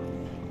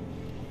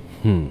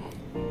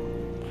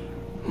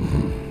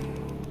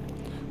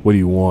 What do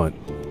you want?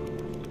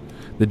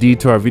 The deed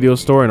to our video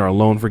store and our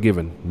loan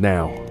forgiven.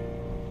 Now.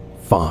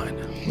 Fine.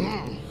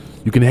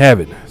 You can have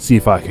it. See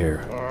if I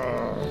care.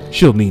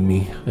 She'll need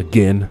me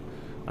again.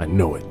 I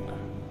know it.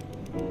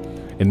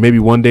 And maybe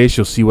one day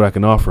she'll see what I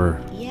can offer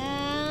her.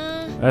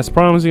 Yeah. As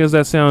promising as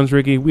that sounds,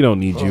 Ricky, we don't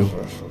need you.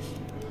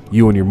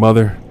 You and your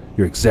mother,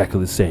 you're exactly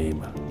the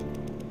same.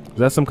 Is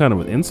that some kind of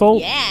an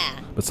insult? Yeah.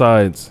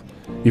 Besides,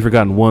 you've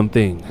forgotten one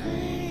thing.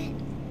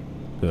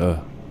 Huh?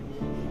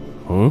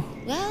 Well,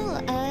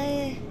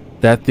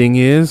 That thing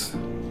is...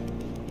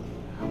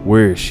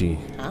 Where is she?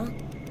 Huh?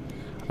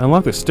 I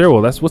unlocked the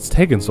stairwell. That's what's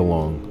taking so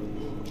long.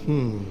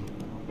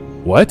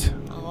 What?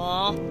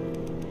 Aw.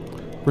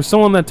 For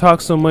someone that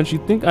talks so much,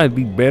 you'd think I'd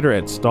be better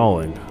at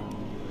stalling.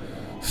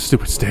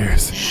 Stupid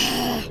stairs.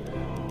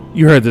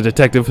 You heard the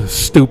detective.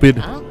 Stupid.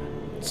 Huh?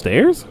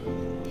 Stairs?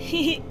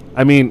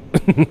 I mean,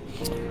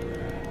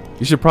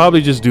 you should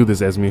probably just do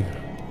this, Esme.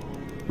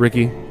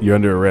 Ricky, you're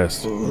under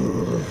arrest.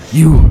 Have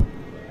you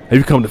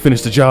come to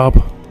finish the job?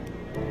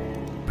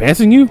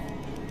 Pantsing you?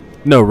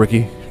 No,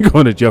 Ricky. You're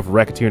going to jail for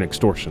racketeering and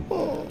extortion.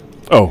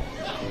 Oh,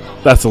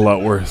 that's a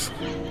lot worse.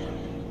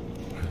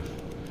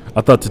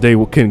 I thought today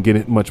we couldn't get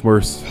it much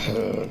worse.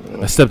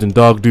 I stepped in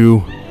dog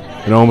doo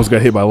and I almost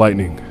got hit by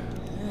lightning.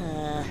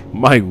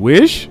 My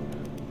wish?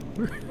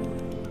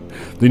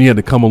 Then you had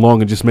to come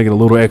along and just make it a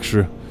little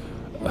extra.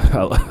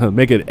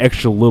 Make it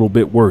extra little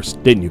bit worse,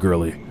 didn't you,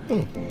 girlie?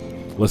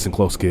 Listen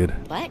close, kid.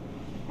 What?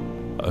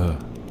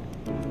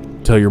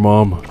 Tell your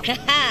mom.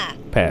 Haha.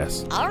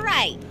 Pass. All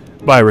right.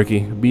 Bye, Ricky.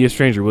 Be a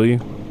stranger, will you?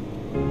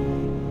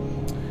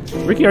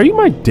 Ricky, are you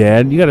my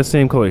dad? You got the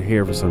same color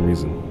hair for some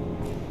reason.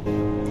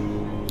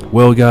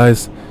 Well,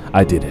 guys,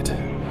 I did it.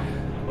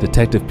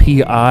 Detective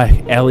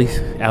P.I. Ali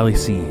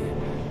C.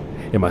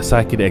 and my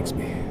sidekick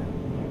Exby.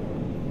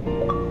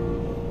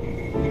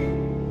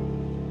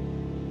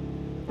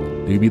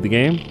 Did you beat the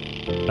game?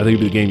 I think you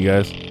beat the game, you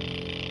guys.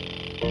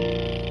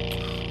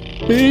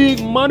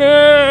 Big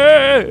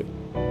money!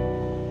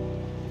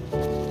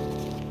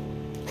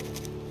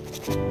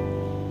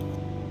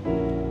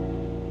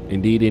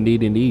 Indeed,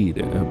 indeed, indeed.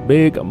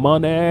 Big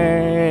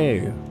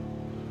money.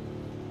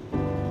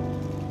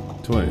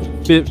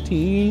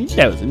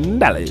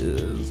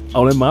 $15,000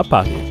 all in my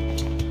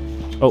pocket.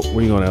 Oh,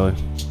 where you going, Ellie?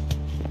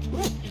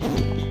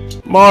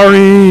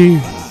 Mari!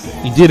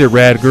 You did it,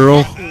 rad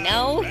girl.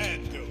 No. I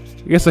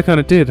guess I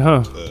kind of did,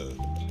 huh?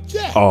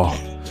 Oh,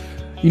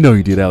 you know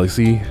you did, Allie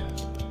C.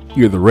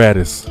 You're the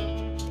raddest,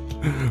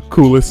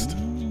 coolest,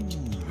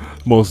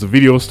 most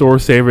video store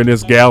saving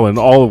this gal in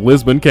all of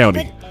Lisbon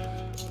County.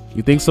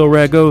 You think so,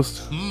 Rad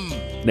Ghost?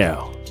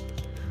 Now,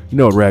 you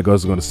know what Rad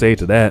Ghost is going to say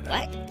to that?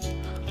 What?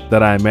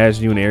 That I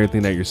imagine you and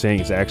everything that you're saying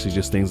is actually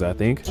just things I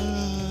think?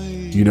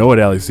 You know it,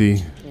 Allie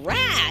C.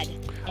 Rad.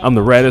 I'm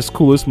the raddest,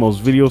 coolest,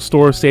 most video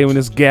store saving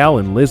this gal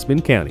in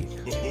Lisbon County.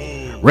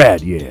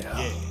 Rad, yeah.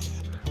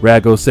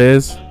 Radgo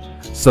says,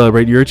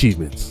 celebrate your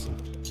achievements.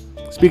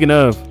 Speaking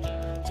of,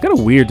 it's kind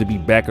of weird to be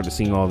back after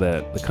seeing all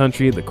that. The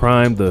country, the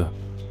crime, the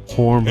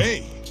horn.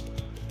 Hey.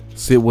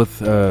 Sit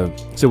with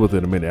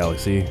it a minute, Allie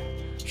C.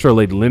 Sure,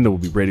 Lady Linda will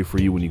be ready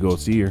for you when you go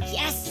see her.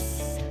 Yes.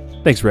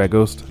 Thanks, Rad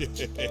Ghost.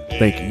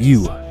 Thank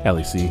you,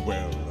 Allie C.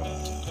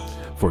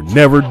 For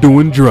never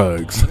doing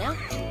drugs. No.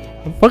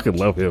 I fucking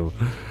love him.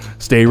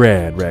 Stay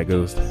rad, Rad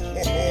Ghost.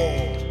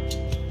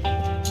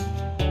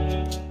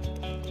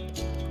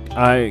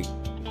 I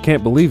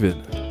can't believe it.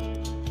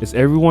 Is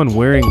everyone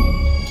wearing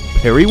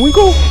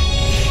periwinkle?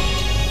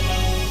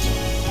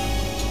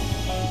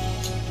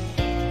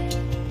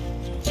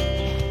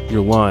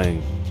 You're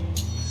lying.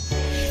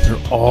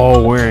 They're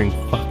all wearing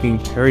fucking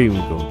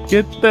periwinkle.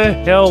 Get the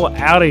hell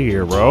out of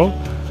here, bro.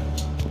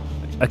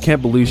 I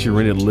can't believe she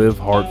rented Live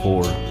Hard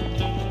for.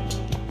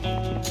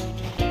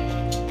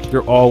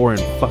 They're all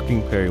wearing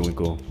fucking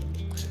periwinkle.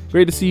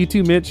 Great to see you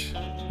too, Mitch.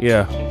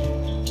 Yeah.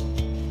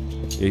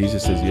 Yeah, he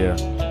just says yeah.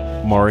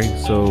 Mari,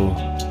 so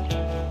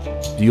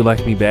do you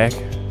like me back?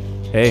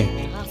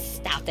 Hey. Oh,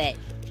 stop it.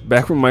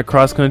 Back from my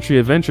cross-country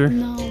adventure.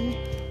 No.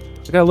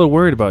 I got a little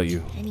worried about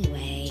you.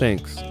 Anyway.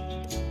 Thanks.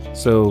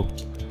 So,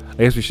 I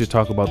guess we should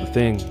talk about the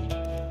thing.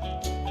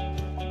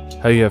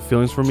 How you have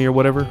feelings for me or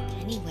whatever?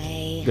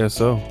 Anyway. Guess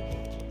so.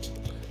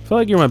 I feel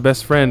like you're my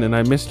best friend and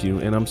I missed you,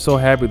 and I'm so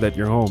happy that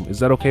you're home. Is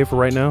that okay for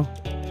right now?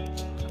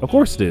 Of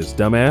course it is,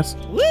 dumbass.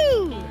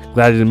 Woo!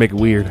 Glad I didn't make it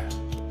weird.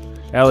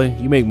 Allie,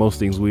 you make most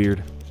things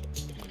weird.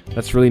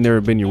 That's really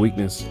never been your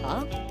weakness.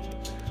 Huh?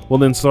 Well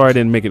then, sorry I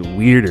didn't make it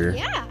weirder.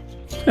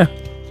 Yeah.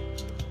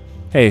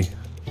 Hey,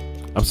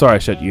 I'm sorry I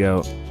shut you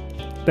out.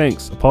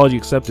 Thanks, apology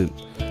accepted.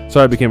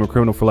 Sorry I became a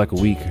criminal for like a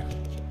week.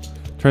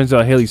 Turns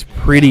out Haley's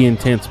pretty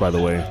intense, by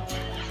the way.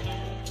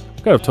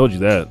 I could have told you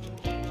that.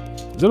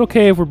 Is it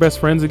okay if we're best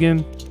friends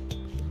again?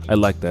 I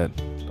like that.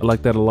 I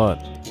like that a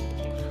lot.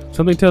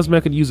 Something tells me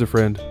I could use a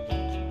friend.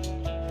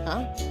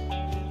 Huh?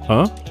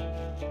 Huh?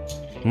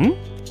 Hmm?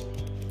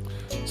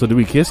 So do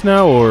we kiss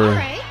now or?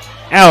 Alright.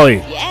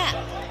 Allie!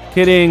 Yeah.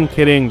 Kidding,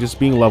 kidding. Just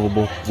being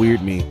lovable.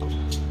 Weird me.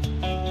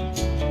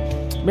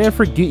 Man,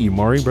 forget you,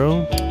 Mari,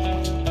 bro.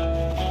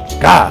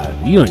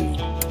 God, you don't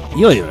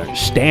even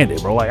understand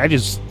it, bro. Like, I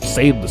just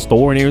saved the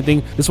store and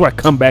everything. This is where I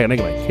come back and I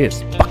get my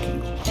kiss. Fuck you.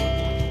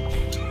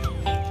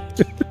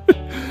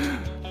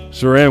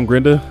 Sure am,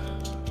 Grinda.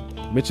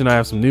 Mitch and I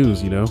have some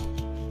news, you know.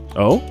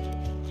 Oh?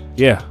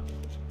 Yeah.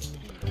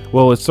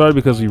 Well, it started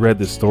because we read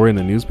this story in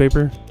the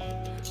newspaper.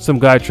 Some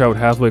guy traveled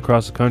halfway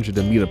across the country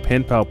to meet a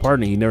pen pal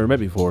partner he never met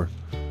before.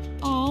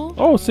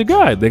 Oh, it's a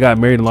guy. They got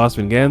married in Las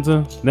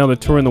Vegas. Now they're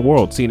touring the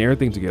world, seeing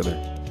everything together.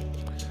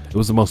 It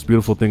was the most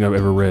beautiful thing I've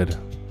ever read.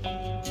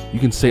 You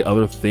can say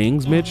other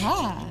things, Mitch.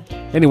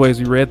 Anyways,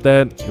 we read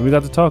that and we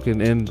got to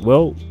talking, and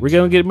well, we're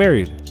gonna get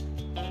married.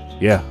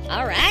 Yeah.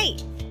 All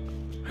right.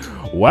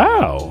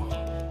 Wow.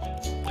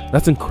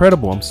 That's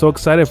incredible. I'm so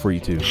excited for you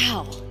two.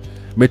 Wow.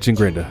 Mitch and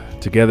Grinda,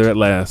 together at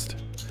last.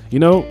 You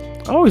know,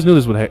 I always knew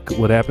this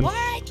would happen.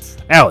 What?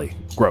 Allie,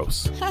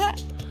 gross. I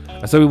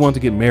said we wanted to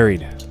get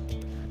married,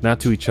 not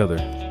to each other.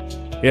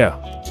 Yeah.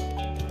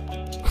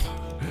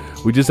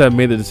 We just have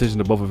made the decision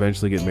to both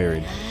eventually get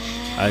married.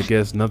 I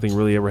guess nothing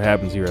really ever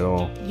happens here at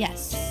all.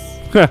 Yes.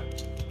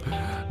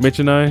 Mitch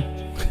and I?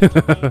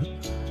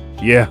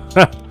 Yeah.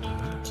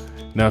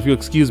 Now, if you'll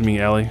excuse me,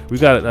 Allie, we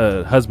got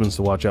husbands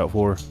to watch out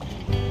for.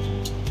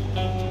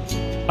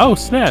 Oh,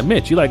 snap.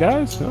 Mitch, you like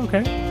guys?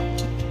 Okay.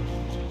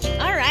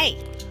 All right.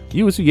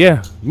 You was,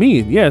 yeah.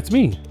 Me. Yeah, it's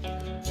me.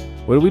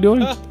 What are we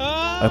doing?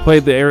 I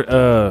played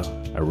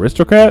the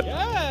aristocrat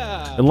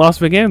in Las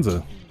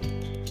Vegas.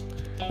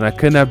 And I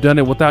couldn't have done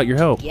it without your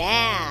help.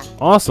 Yeah.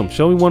 Awesome.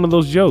 Show me one of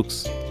those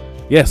jokes.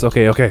 Yes,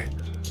 okay, okay.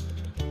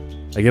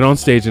 I get on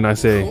stage and I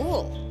say,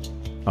 Cool.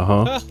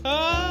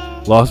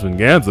 uh-huh. Las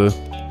Vegas.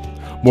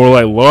 More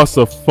like Las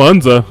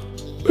Afunza.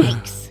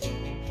 Thanks.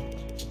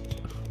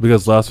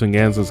 Because Las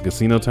Vegas is a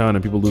casino town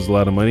and people lose a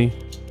lot of money.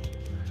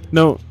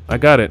 No, I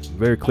got it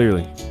very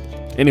clearly.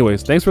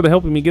 Anyways, thanks for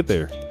helping me get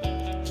there.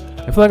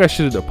 I feel like I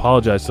should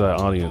apologize to that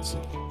audience.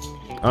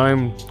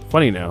 I'm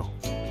funny now.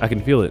 I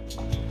can feel it.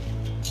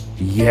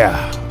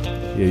 Yeah.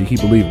 Yeah, you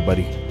keep believing,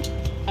 buddy.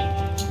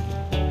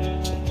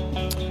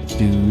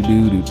 Do.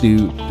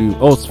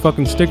 Oh, it's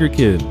fucking Sticker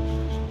Kid.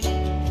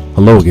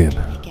 Hello again.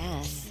 I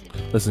guess.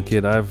 Listen,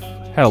 kid, I've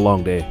had a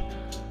long day.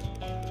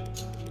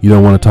 You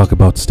don't want to talk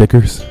about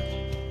stickers?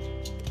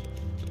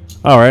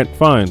 Alright,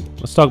 fine.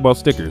 Let's talk about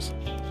stickers.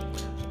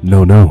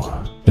 No.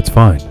 It's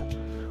fine.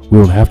 We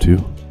don't have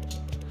to.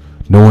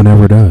 No one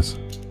ever does.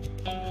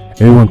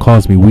 Everyone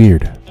calls me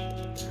weird.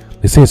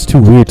 They say it's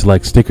too weird to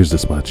like stickers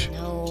this much.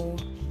 No.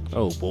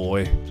 Oh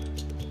boy.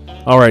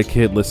 Alright,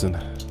 kid, listen.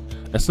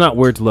 It's not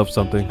weird to love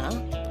something. Huh?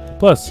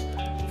 Plus,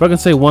 if I can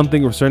say one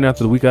thing for certain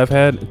after the week I've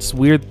had, it's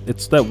weird.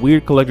 It's that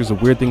weird collectors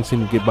of weird things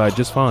seem to get by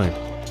just fine.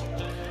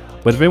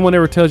 But if anyone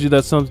ever tells you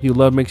that something you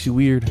love makes you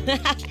weird,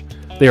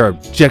 they are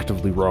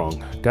objectively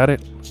wrong. Got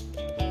it?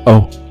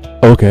 Oh,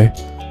 okay.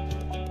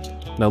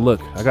 Now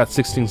look, I got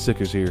 16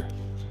 stickers here.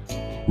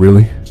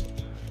 Really?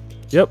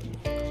 Yep.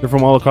 They're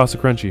from all across the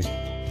country.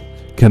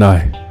 Can I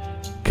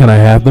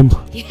have them?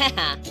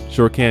 Yeah.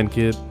 Sure can,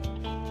 kid.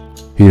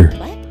 Here.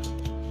 What?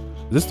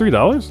 Is this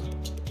 $3?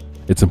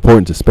 It's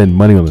important to spend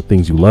money on the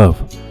things you love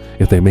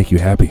if they make you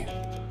happy.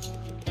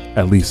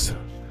 At least,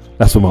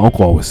 that's what my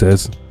uncle always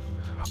says.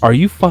 Are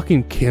you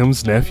fucking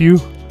Kim's nephew?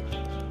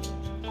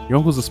 Your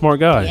uncle's a smart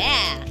guy.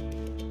 Yeah.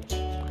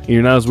 And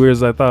you're not as weird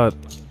as I thought.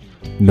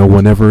 No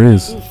one ever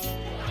is. Oof.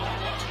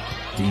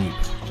 Deep.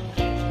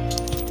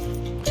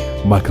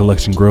 My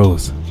collection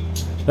grows.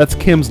 That's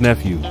Kim's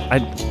nephew.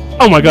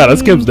 Oh my god,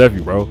 that's Kim's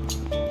nephew, bro.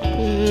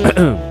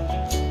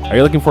 Are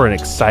you looking for an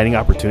exciting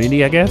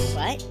opportunity, I guess?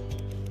 What?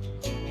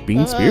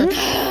 Bean Spirit?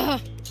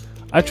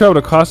 I traveled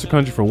across the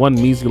country for one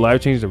measly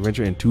life-changing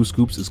adventure and 2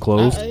 scoops is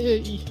closed.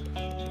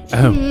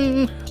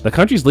 The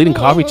country's leading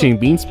coffee chain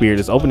Bean Spirit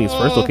is opening its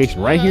first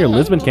location right here in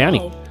Lisbon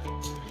County.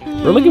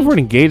 We're looking for an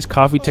engaged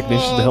coffee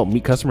technician to help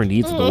meet customer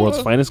needs at the world's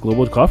finest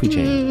global coffee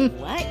chain.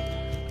 What?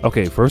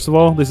 Okay, first of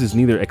all, this is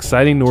neither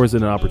exciting nor is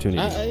it an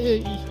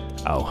opportunity.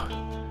 Oh,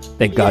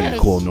 thank God you're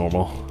cool and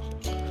normal.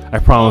 I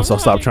promise I'll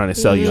stop trying to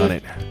sell you on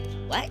it.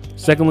 What?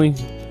 Secondly,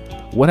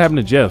 what happened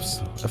to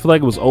Jeff's? I feel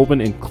like it was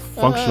open and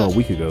functional a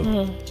week ago.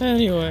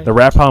 Anyway. The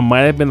rat pile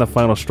might have been the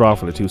final straw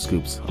for the 2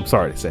 scoops. I'm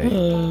sorry to say.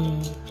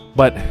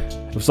 But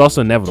it's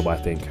also inevitable, I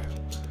think.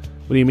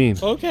 What do you mean?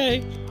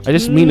 Okay. I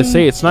just mean to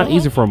say it's not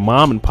easy for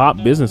mom and pop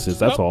businesses,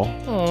 that's all.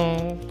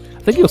 Oh. I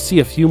think you'll see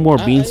a few more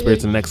bean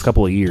spirits in the next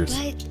couple of years.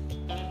 What?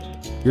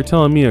 You're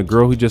telling me a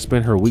girl who just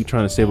spent her week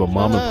trying to save a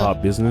mom and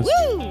pop business?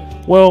 Woo!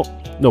 Well,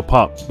 no,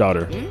 pop,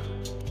 daughter.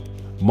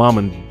 Mom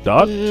and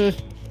dot?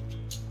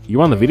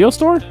 You on the video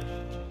store?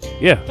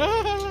 Yeah.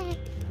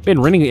 Been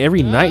renting it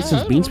every night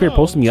since Bean Spirit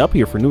posted me up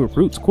here for new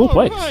recruits. Cool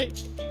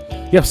place.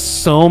 You have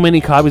so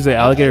many copies of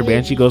Alligator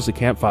Banshee Goes to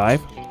Camp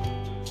 5.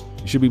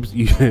 You should be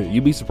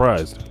you'd be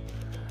surprised.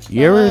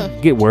 You ever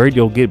get worried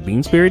you'll get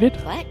bean spirited?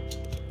 What?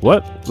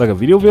 What? Like a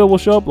video will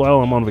show up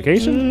while I'm on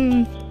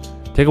vacation?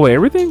 Take away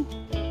everything?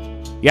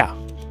 Yeah.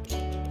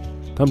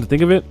 Come to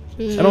think of it,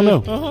 I don't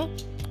know.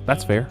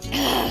 That's fair.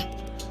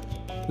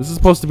 This is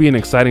supposed to be an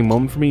exciting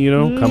moment for me, you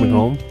know, coming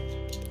home.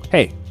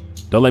 Hey,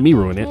 don't let me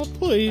ruin it. Oh,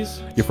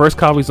 please. Your first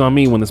copy's on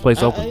me when this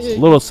place opens. A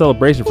little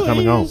celebration for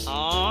coming home.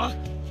 Aw.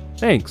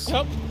 Thanks.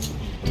 Yep.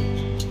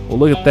 Well,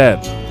 look at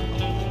that.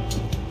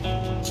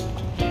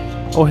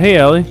 Oh, hey,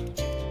 Allie.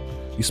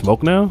 You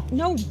smoke now?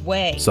 No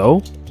way.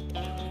 So?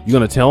 You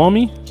gonna tell on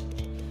me?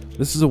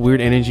 This is a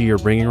weird energy you're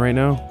bringing right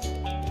now.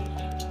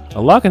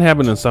 A lot can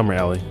happen in summer,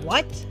 Allie.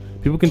 What?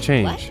 People can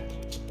change.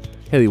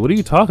 Haley, what are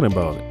you talking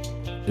about?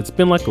 It's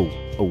been like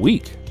a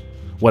week.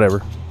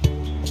 Whatever.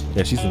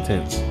 Yeah, she's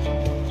intense.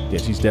 Yeah,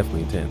 she's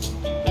definitely intense.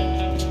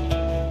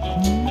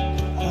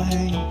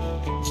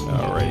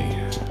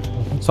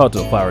 Alrighty. Let's talk to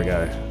the flower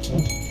guy.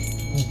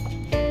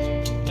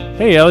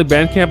 Hey, Allie,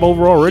 band camp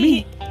over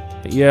already?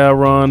 Yeah,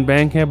 Ron,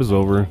 band camp is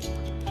over.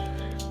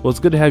 Well, it's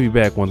good to have you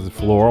back once and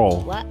for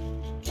all. What?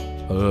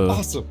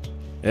 Awesome.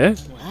 Eh?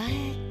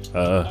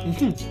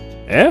 What?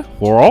 Eh?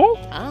 For all?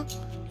 Huh?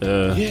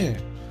 Yeah.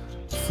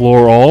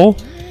 Floor all?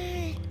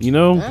 You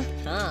know,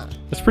 Uh-huh.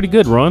 that's pretty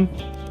good, Ron.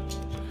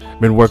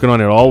 Been working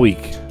on it all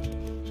week.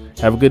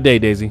 Have a good day,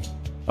 Daisy.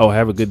 Oh,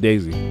 have a good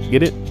Daisy.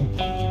 Get it?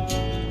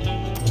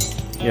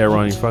 Yeah,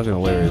 Ron, you're fucking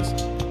hilarious.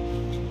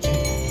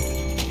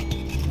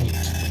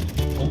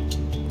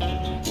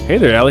 Hey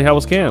there, Allie. How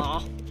was camp?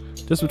 Aw.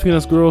 Just between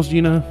us girls,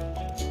 Gina.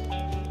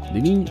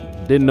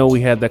 Didn't know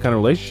we had that kind of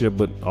relationship,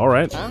 but all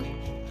right.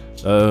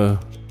 Huh?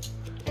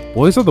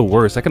 Boys are the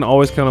worst. I can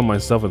always count on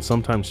myself and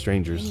sometimes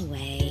strangers.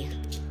 Anyway.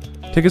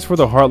 Tickets for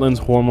the Heartlands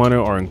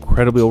Hormliner are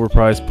incredibly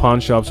overpriced. Pawn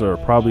shops are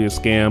probably a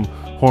scam.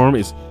 Horm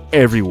is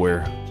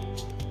everywhere.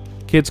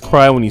 Kids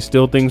cry when you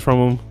steal things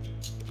from them.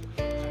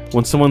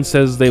 When someone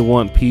says they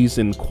want peace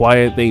and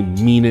quiet, they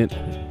mean it.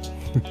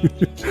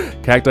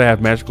 Cacti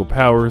have magical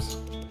powers.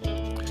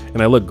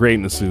 And I look great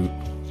in the suit.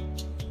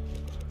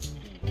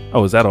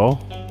 Oh, is that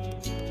all?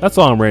 That's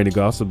all I'm ready to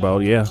gossip about,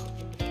 yeah.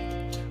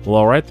 Well,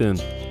 alright then.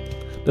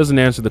 Doesn't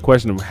answer the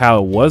question of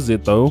how was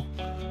it, though.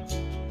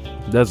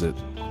 Does it?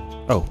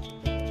 Oh.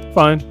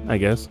 Fine, I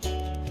guess.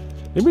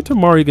 Maybe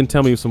tomorrow you can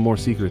tell me some more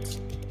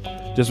secrets.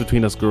 Just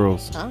between us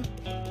girls. Huh?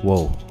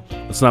 Whoa.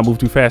 Let's not move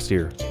too fast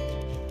here.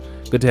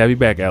 Good to have you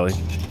back, Allie.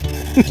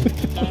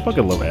 I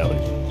fucking love Allie.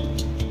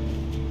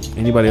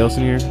 Anybody else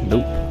in here?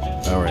 Nope.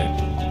 Alright.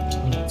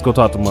 Let's go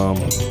talk to Mom.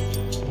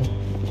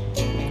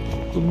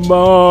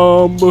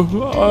 Mom,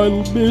 I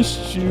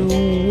missed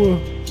you.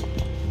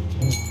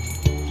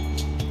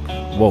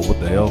 Whoa, what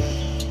the hell?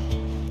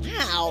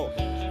 Ow.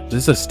 Is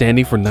this a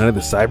standing for none of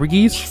the cyber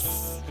geese?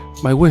 Yes.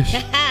 My wish.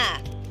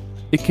 Haha.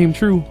 It came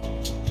true.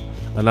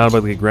 I'm not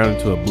about to get grounded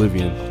into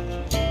oblivion.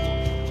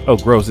 Oh,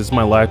 gross. It's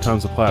my lifetime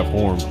supply of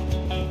horn.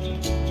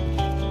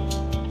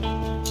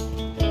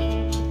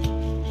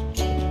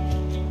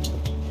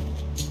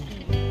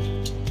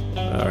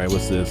 Alright,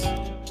 what's this?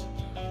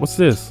 What's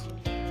this?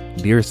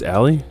 Dearest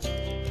Allie?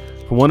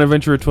 From one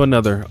adventurer to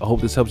another, I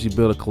hope this helps you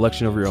build a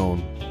collection of your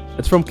own.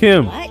 It's from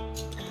Kim. What?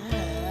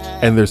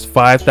 And there's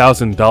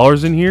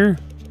 $5,000 in here?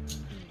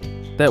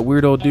 That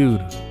weirdo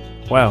dude.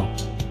 Wow.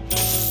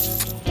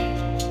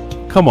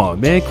 Come on,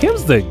 man.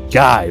 Kim's the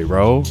guy,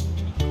 bro.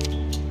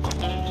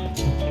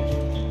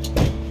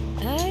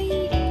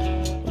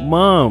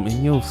 Mom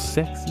and your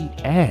sexy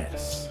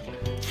ass.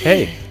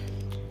 Hey.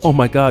 Oh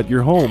my god,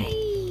 you're home.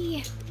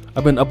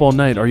 I've been up all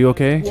night. Are you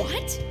okay?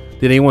 What?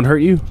 Did anyone hurt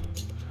you?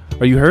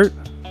 Are you hurt?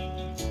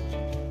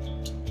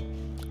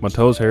 My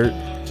toes hurt.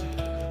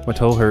 My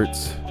toe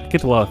hurts. I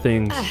kicked a lot of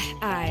things.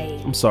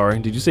 I'm sorry.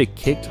 Did you say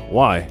kicked?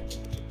 Why?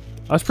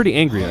 I was pretty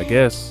angry, I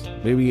guess.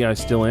 Maybe I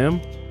still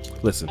am?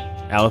 Listen,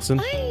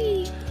 Allison.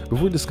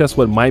 Before we discuss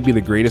what might be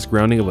the greatest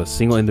grounding of a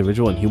single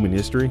individual in human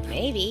history,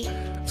 Maybe.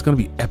 it's gonna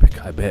be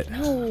epic, I bet.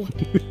 No.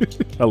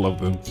 I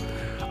love them.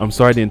 I'm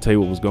sorry I didn't tell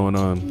you what was going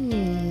on.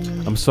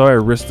 I'm sorry I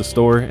risked the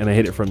store and I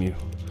hid it from you.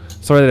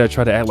 Sorry that I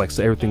tried to act like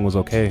everything was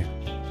okay.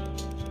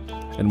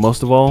 And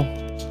most of all,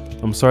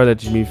 I'm sorry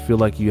that you made me feel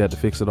like you had to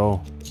fix it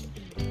all.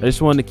 I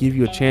just wanted to give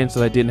you a chance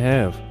that I didn't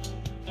have.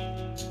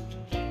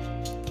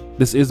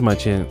 This is my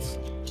chance.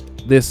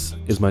 This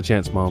is my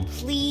chance, Mom.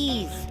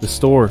 Please. The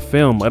store,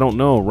 film, I don't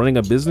know, running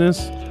a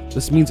business,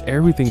 this means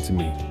everything to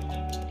me.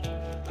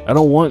 I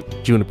don't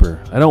want Juniper.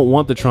 I don't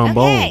want the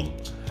trombone. Okay.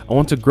 I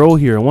want to grow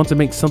here. I want to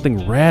make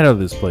something rad out of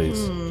this place.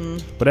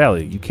 But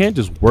Allie, you can't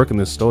just work in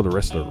this store the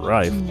rest of your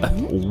life.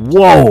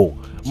 Whoa!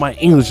 My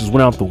English just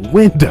went out the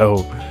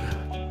window.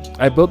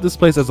 I built this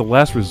place as a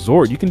last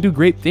resort. You can do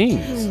great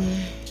things.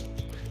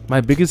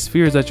 My biggest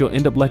fear is that you'll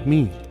end up like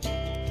me.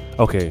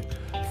 Okay,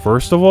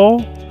 first of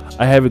all,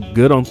 I have it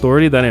good on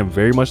authority that I am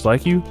very much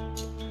like you.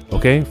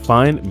 Okay,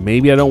 fine.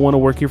 Maybe I don't want to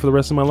work here for the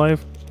rest of my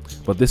life,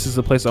 but this is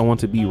the place I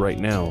want to be right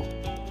now.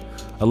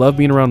 I love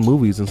being around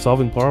movies and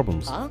solving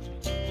problems. Huh?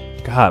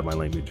 God, my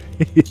language.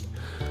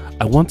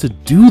 I want to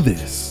do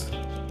this.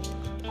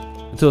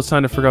 Until it's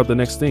time to figure out the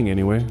next thing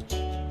anyway.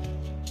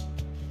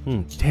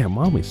 Damn,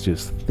 mommy's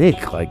just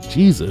thick like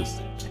Jesus.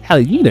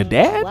 Allie, you need a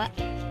dad? What?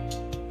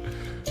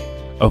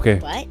 Okay.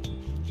 What?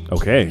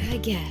 Okay. I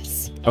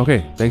guess.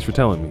 Okay, thanks for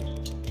telling me.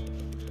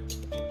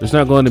 There's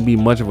not going to be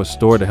much of a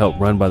store to help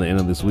run by the end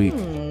of this week.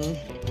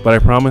 But I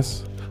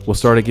promise, we'll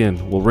start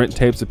again. We'll rent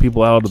tapes of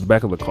people out of the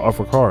back of the car, off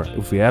our car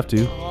if we have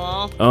to.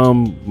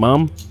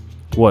 Mom?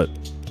 What?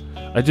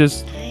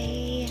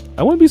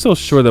 I wouldn't be so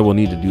sure that we'll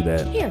need to do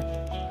that. Here.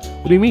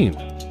 What do you mean?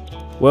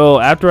 Well,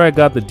 after I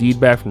got the deed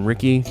back from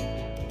Ricky,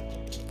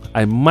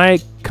 I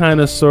might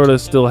kind of sort of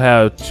still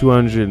have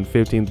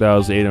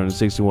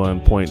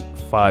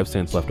 215,861.5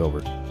 cents left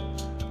over.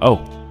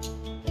 Oh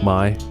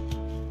my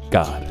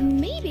God.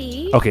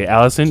 Maybe. Okay,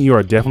 Allison, you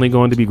are definitely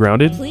going to be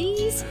grounded.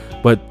 Please?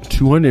 But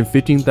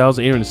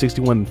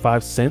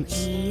 215,861.5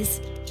 cents?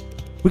 Please.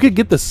 We could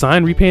get the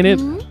sign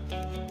repainted,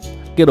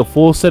 get a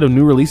full set of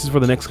new releases for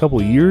the next couple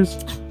of years.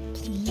 Please?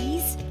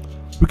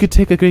 We could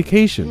take a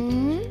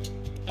vacation.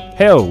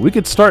 Hell, we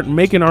could start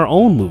making our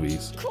own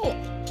movies. Cool.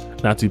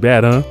 Not too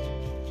bad, huh?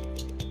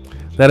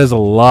 That is a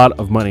lot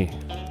of money.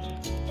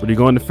 But you're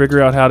going to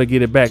figure out how to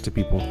get it back to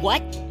people.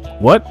 What?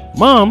 What?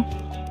 Mom?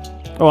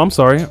 Oh, I'm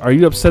sorry. Are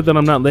you upset that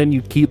I'm not letting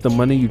you keep the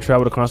money you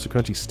traveled across the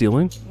country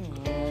stealing?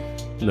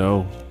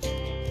 No.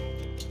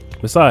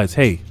 Besides,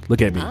 hey,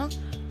 look at me. Huh?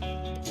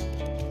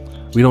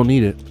 We don't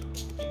need it.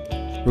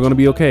 We're going to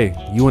be okay.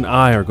 You and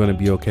I are going to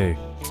be okay.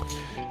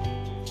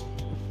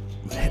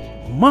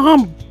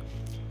 Mom!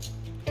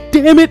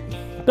 Damn it!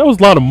 That was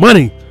a lot of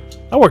money.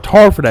 I worked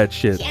hard for that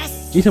shit.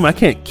 Yes. You tell me I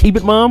can't keep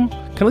it, Mom? Can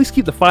I at least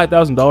keep the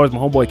 $5,000 my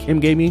homeboy Kim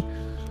gave me?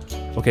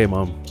 Okay,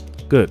 Mom.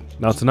 Good.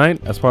 Now tonight,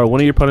 as part of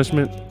one of your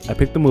punishment, I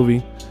picked the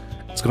movie.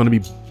 It's going to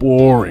be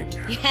boring.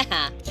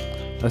 Yeah.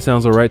 That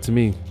sounds alright to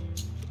me.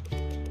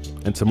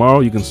 And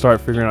tomorrow you can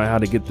start figuring out how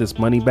to get this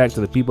money back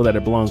to the people that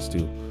it belongs to.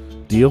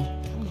 Deal?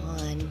 Come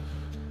on.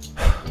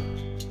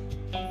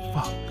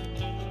 Fuck.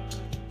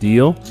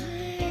 Deal?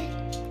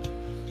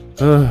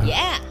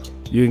 Yeah.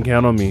 You can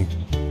count on me.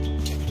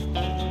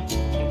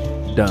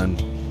 Done.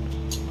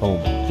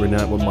 Home. We're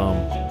not with Mom.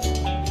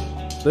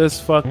 This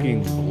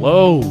fucking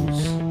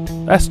blows.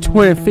 That's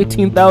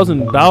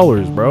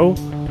 $215,000, bro.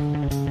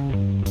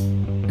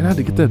 And I had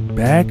to get that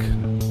back.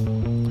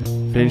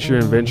 Finished your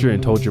adventure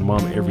and told your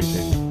mom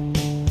everything.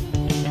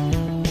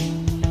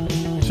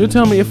 She'll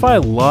tell me if I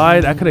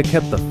lied, I could have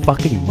kept the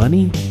fucking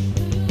money.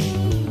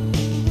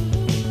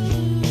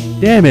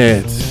 Damn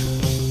it.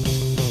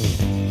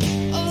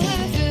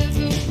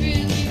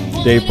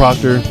 Dave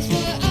Proctor,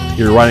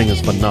 your writing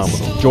is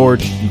phenomenal.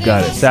 George, you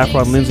got it.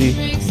 Saffron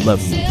Lindsay, love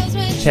you.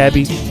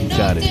 Tabby, you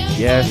got it.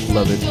 Yash,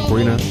 love it.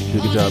 Corina,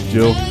 good job.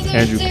 Jill,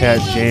 Andrew,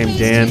 Kat, Jam,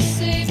 Dan,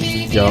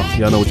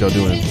 y'all know what y'all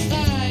doing.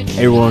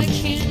 Everyone,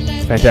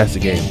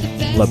 fantastic game.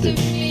 Loved it.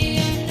 I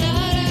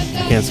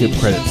can't skip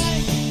credits.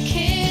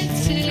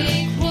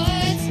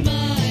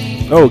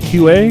 Oh,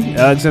 QA,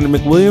 Alexander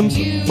McWilliams,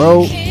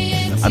 bro.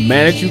 I'm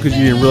mad at you because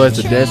you didn't realize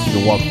the desk. You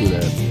can walk through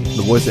that.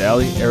 The voice of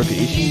Allie, Erica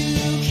Ishii.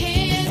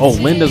 Oh,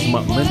 Linda,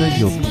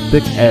 you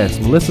thick ass.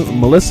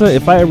 Melissa,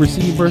 if I ever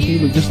see you first, you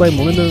look just like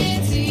Melinda.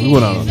 We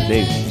went out on a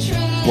date.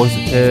 Voice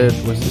of Ted,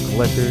 voice of the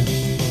collector.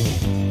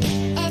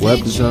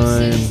 Web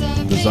design,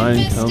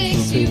 design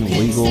consulting,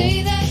 legal.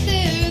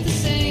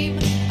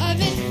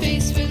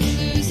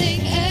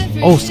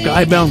 Oh,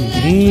 Skybound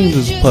Games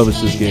has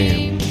published this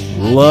game.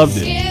 Loved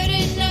it.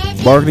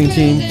 Marketing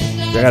team,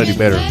 I gotta do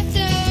better.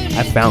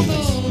 I found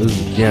this. This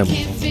is a gem.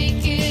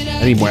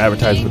 I need more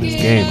advertising for this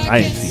game. I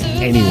ain't seen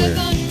it anywhere.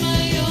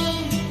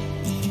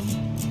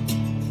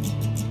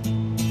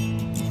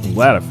 I'm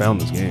glad I found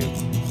this game.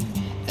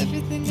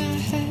 Everything I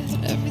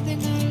had,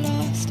 everything I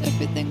lost,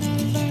 everything I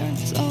learned,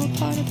 it's all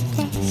part of the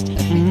cost.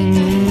 Everything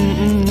I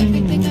had,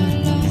 everything I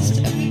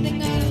lost,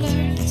 everything I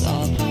learned, it's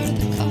all part of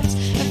the cost.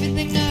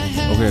 Everything I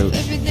had, Okay.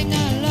 everything I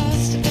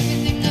lost,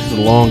 everything I It's a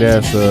long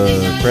ass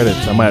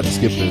credits. I might have to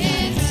skip this.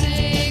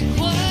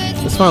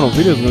 This final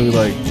video is gonna be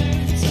like,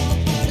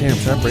 damn,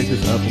 should I break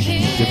this up into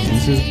different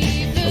pieces of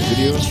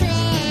videos?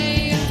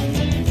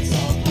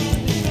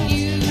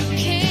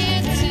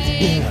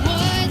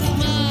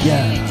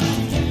 Yeah.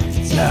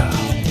 Yeah.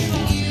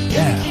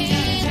 Yeah.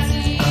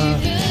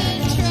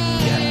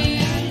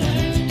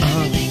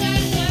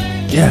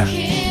 Yeah. Yeah.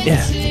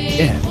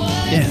 Yeah.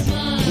 Yeah.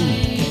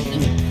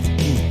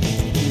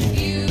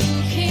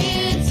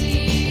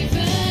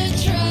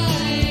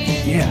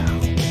 Yeah.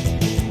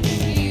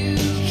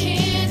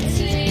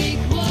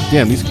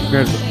 Damn, these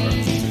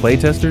play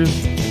testers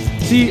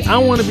See, I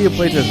want to be a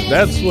playtester.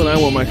 That's what I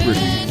want my career to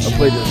be. A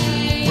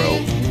playtester,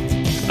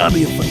 bro. I'll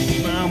be a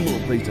phenomenal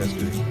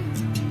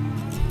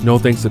playtester. No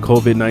thanks to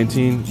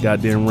COVID-19.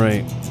 Goddamn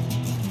right.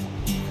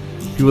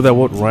 People that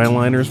wrote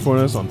Rhineliners for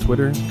us on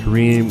Twitter.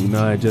 Kareem,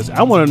 Unai, Jess.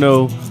 I want to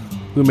know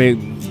who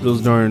made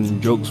those darn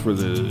jokes for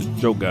the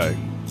joke guy.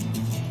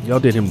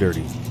 Y'all did him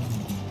dirty.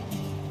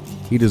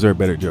 He deserved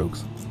better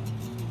jokes.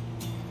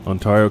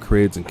 Ontario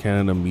Creates and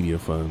Canada Media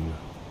Fund.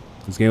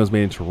 This game was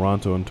made in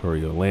Toronto,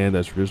 Ontario, land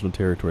that's traditional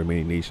territory of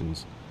many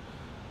nations.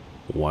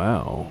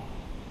 Wow.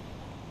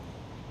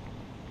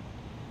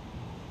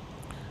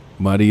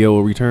 Mighty Yell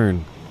will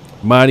return.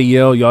 Mighty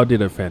Yell, y'all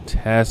did a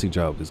fantastic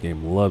job with this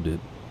game. Loved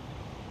it.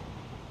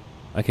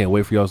 I can't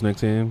wait for y'all's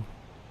next game.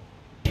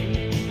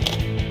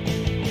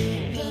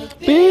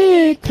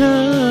 Big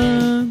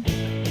Con.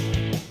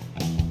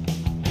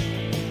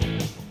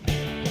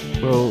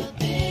 Bro,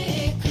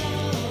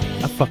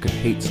 I fucking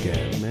hate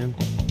scabs, man.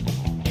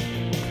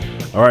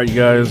 Alright, you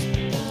guys.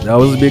 That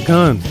was a Big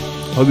Con.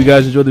 Hope you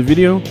guys enjoyed the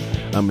video.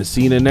 I'm going to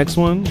see you in the next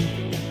one.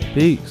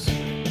 Peace.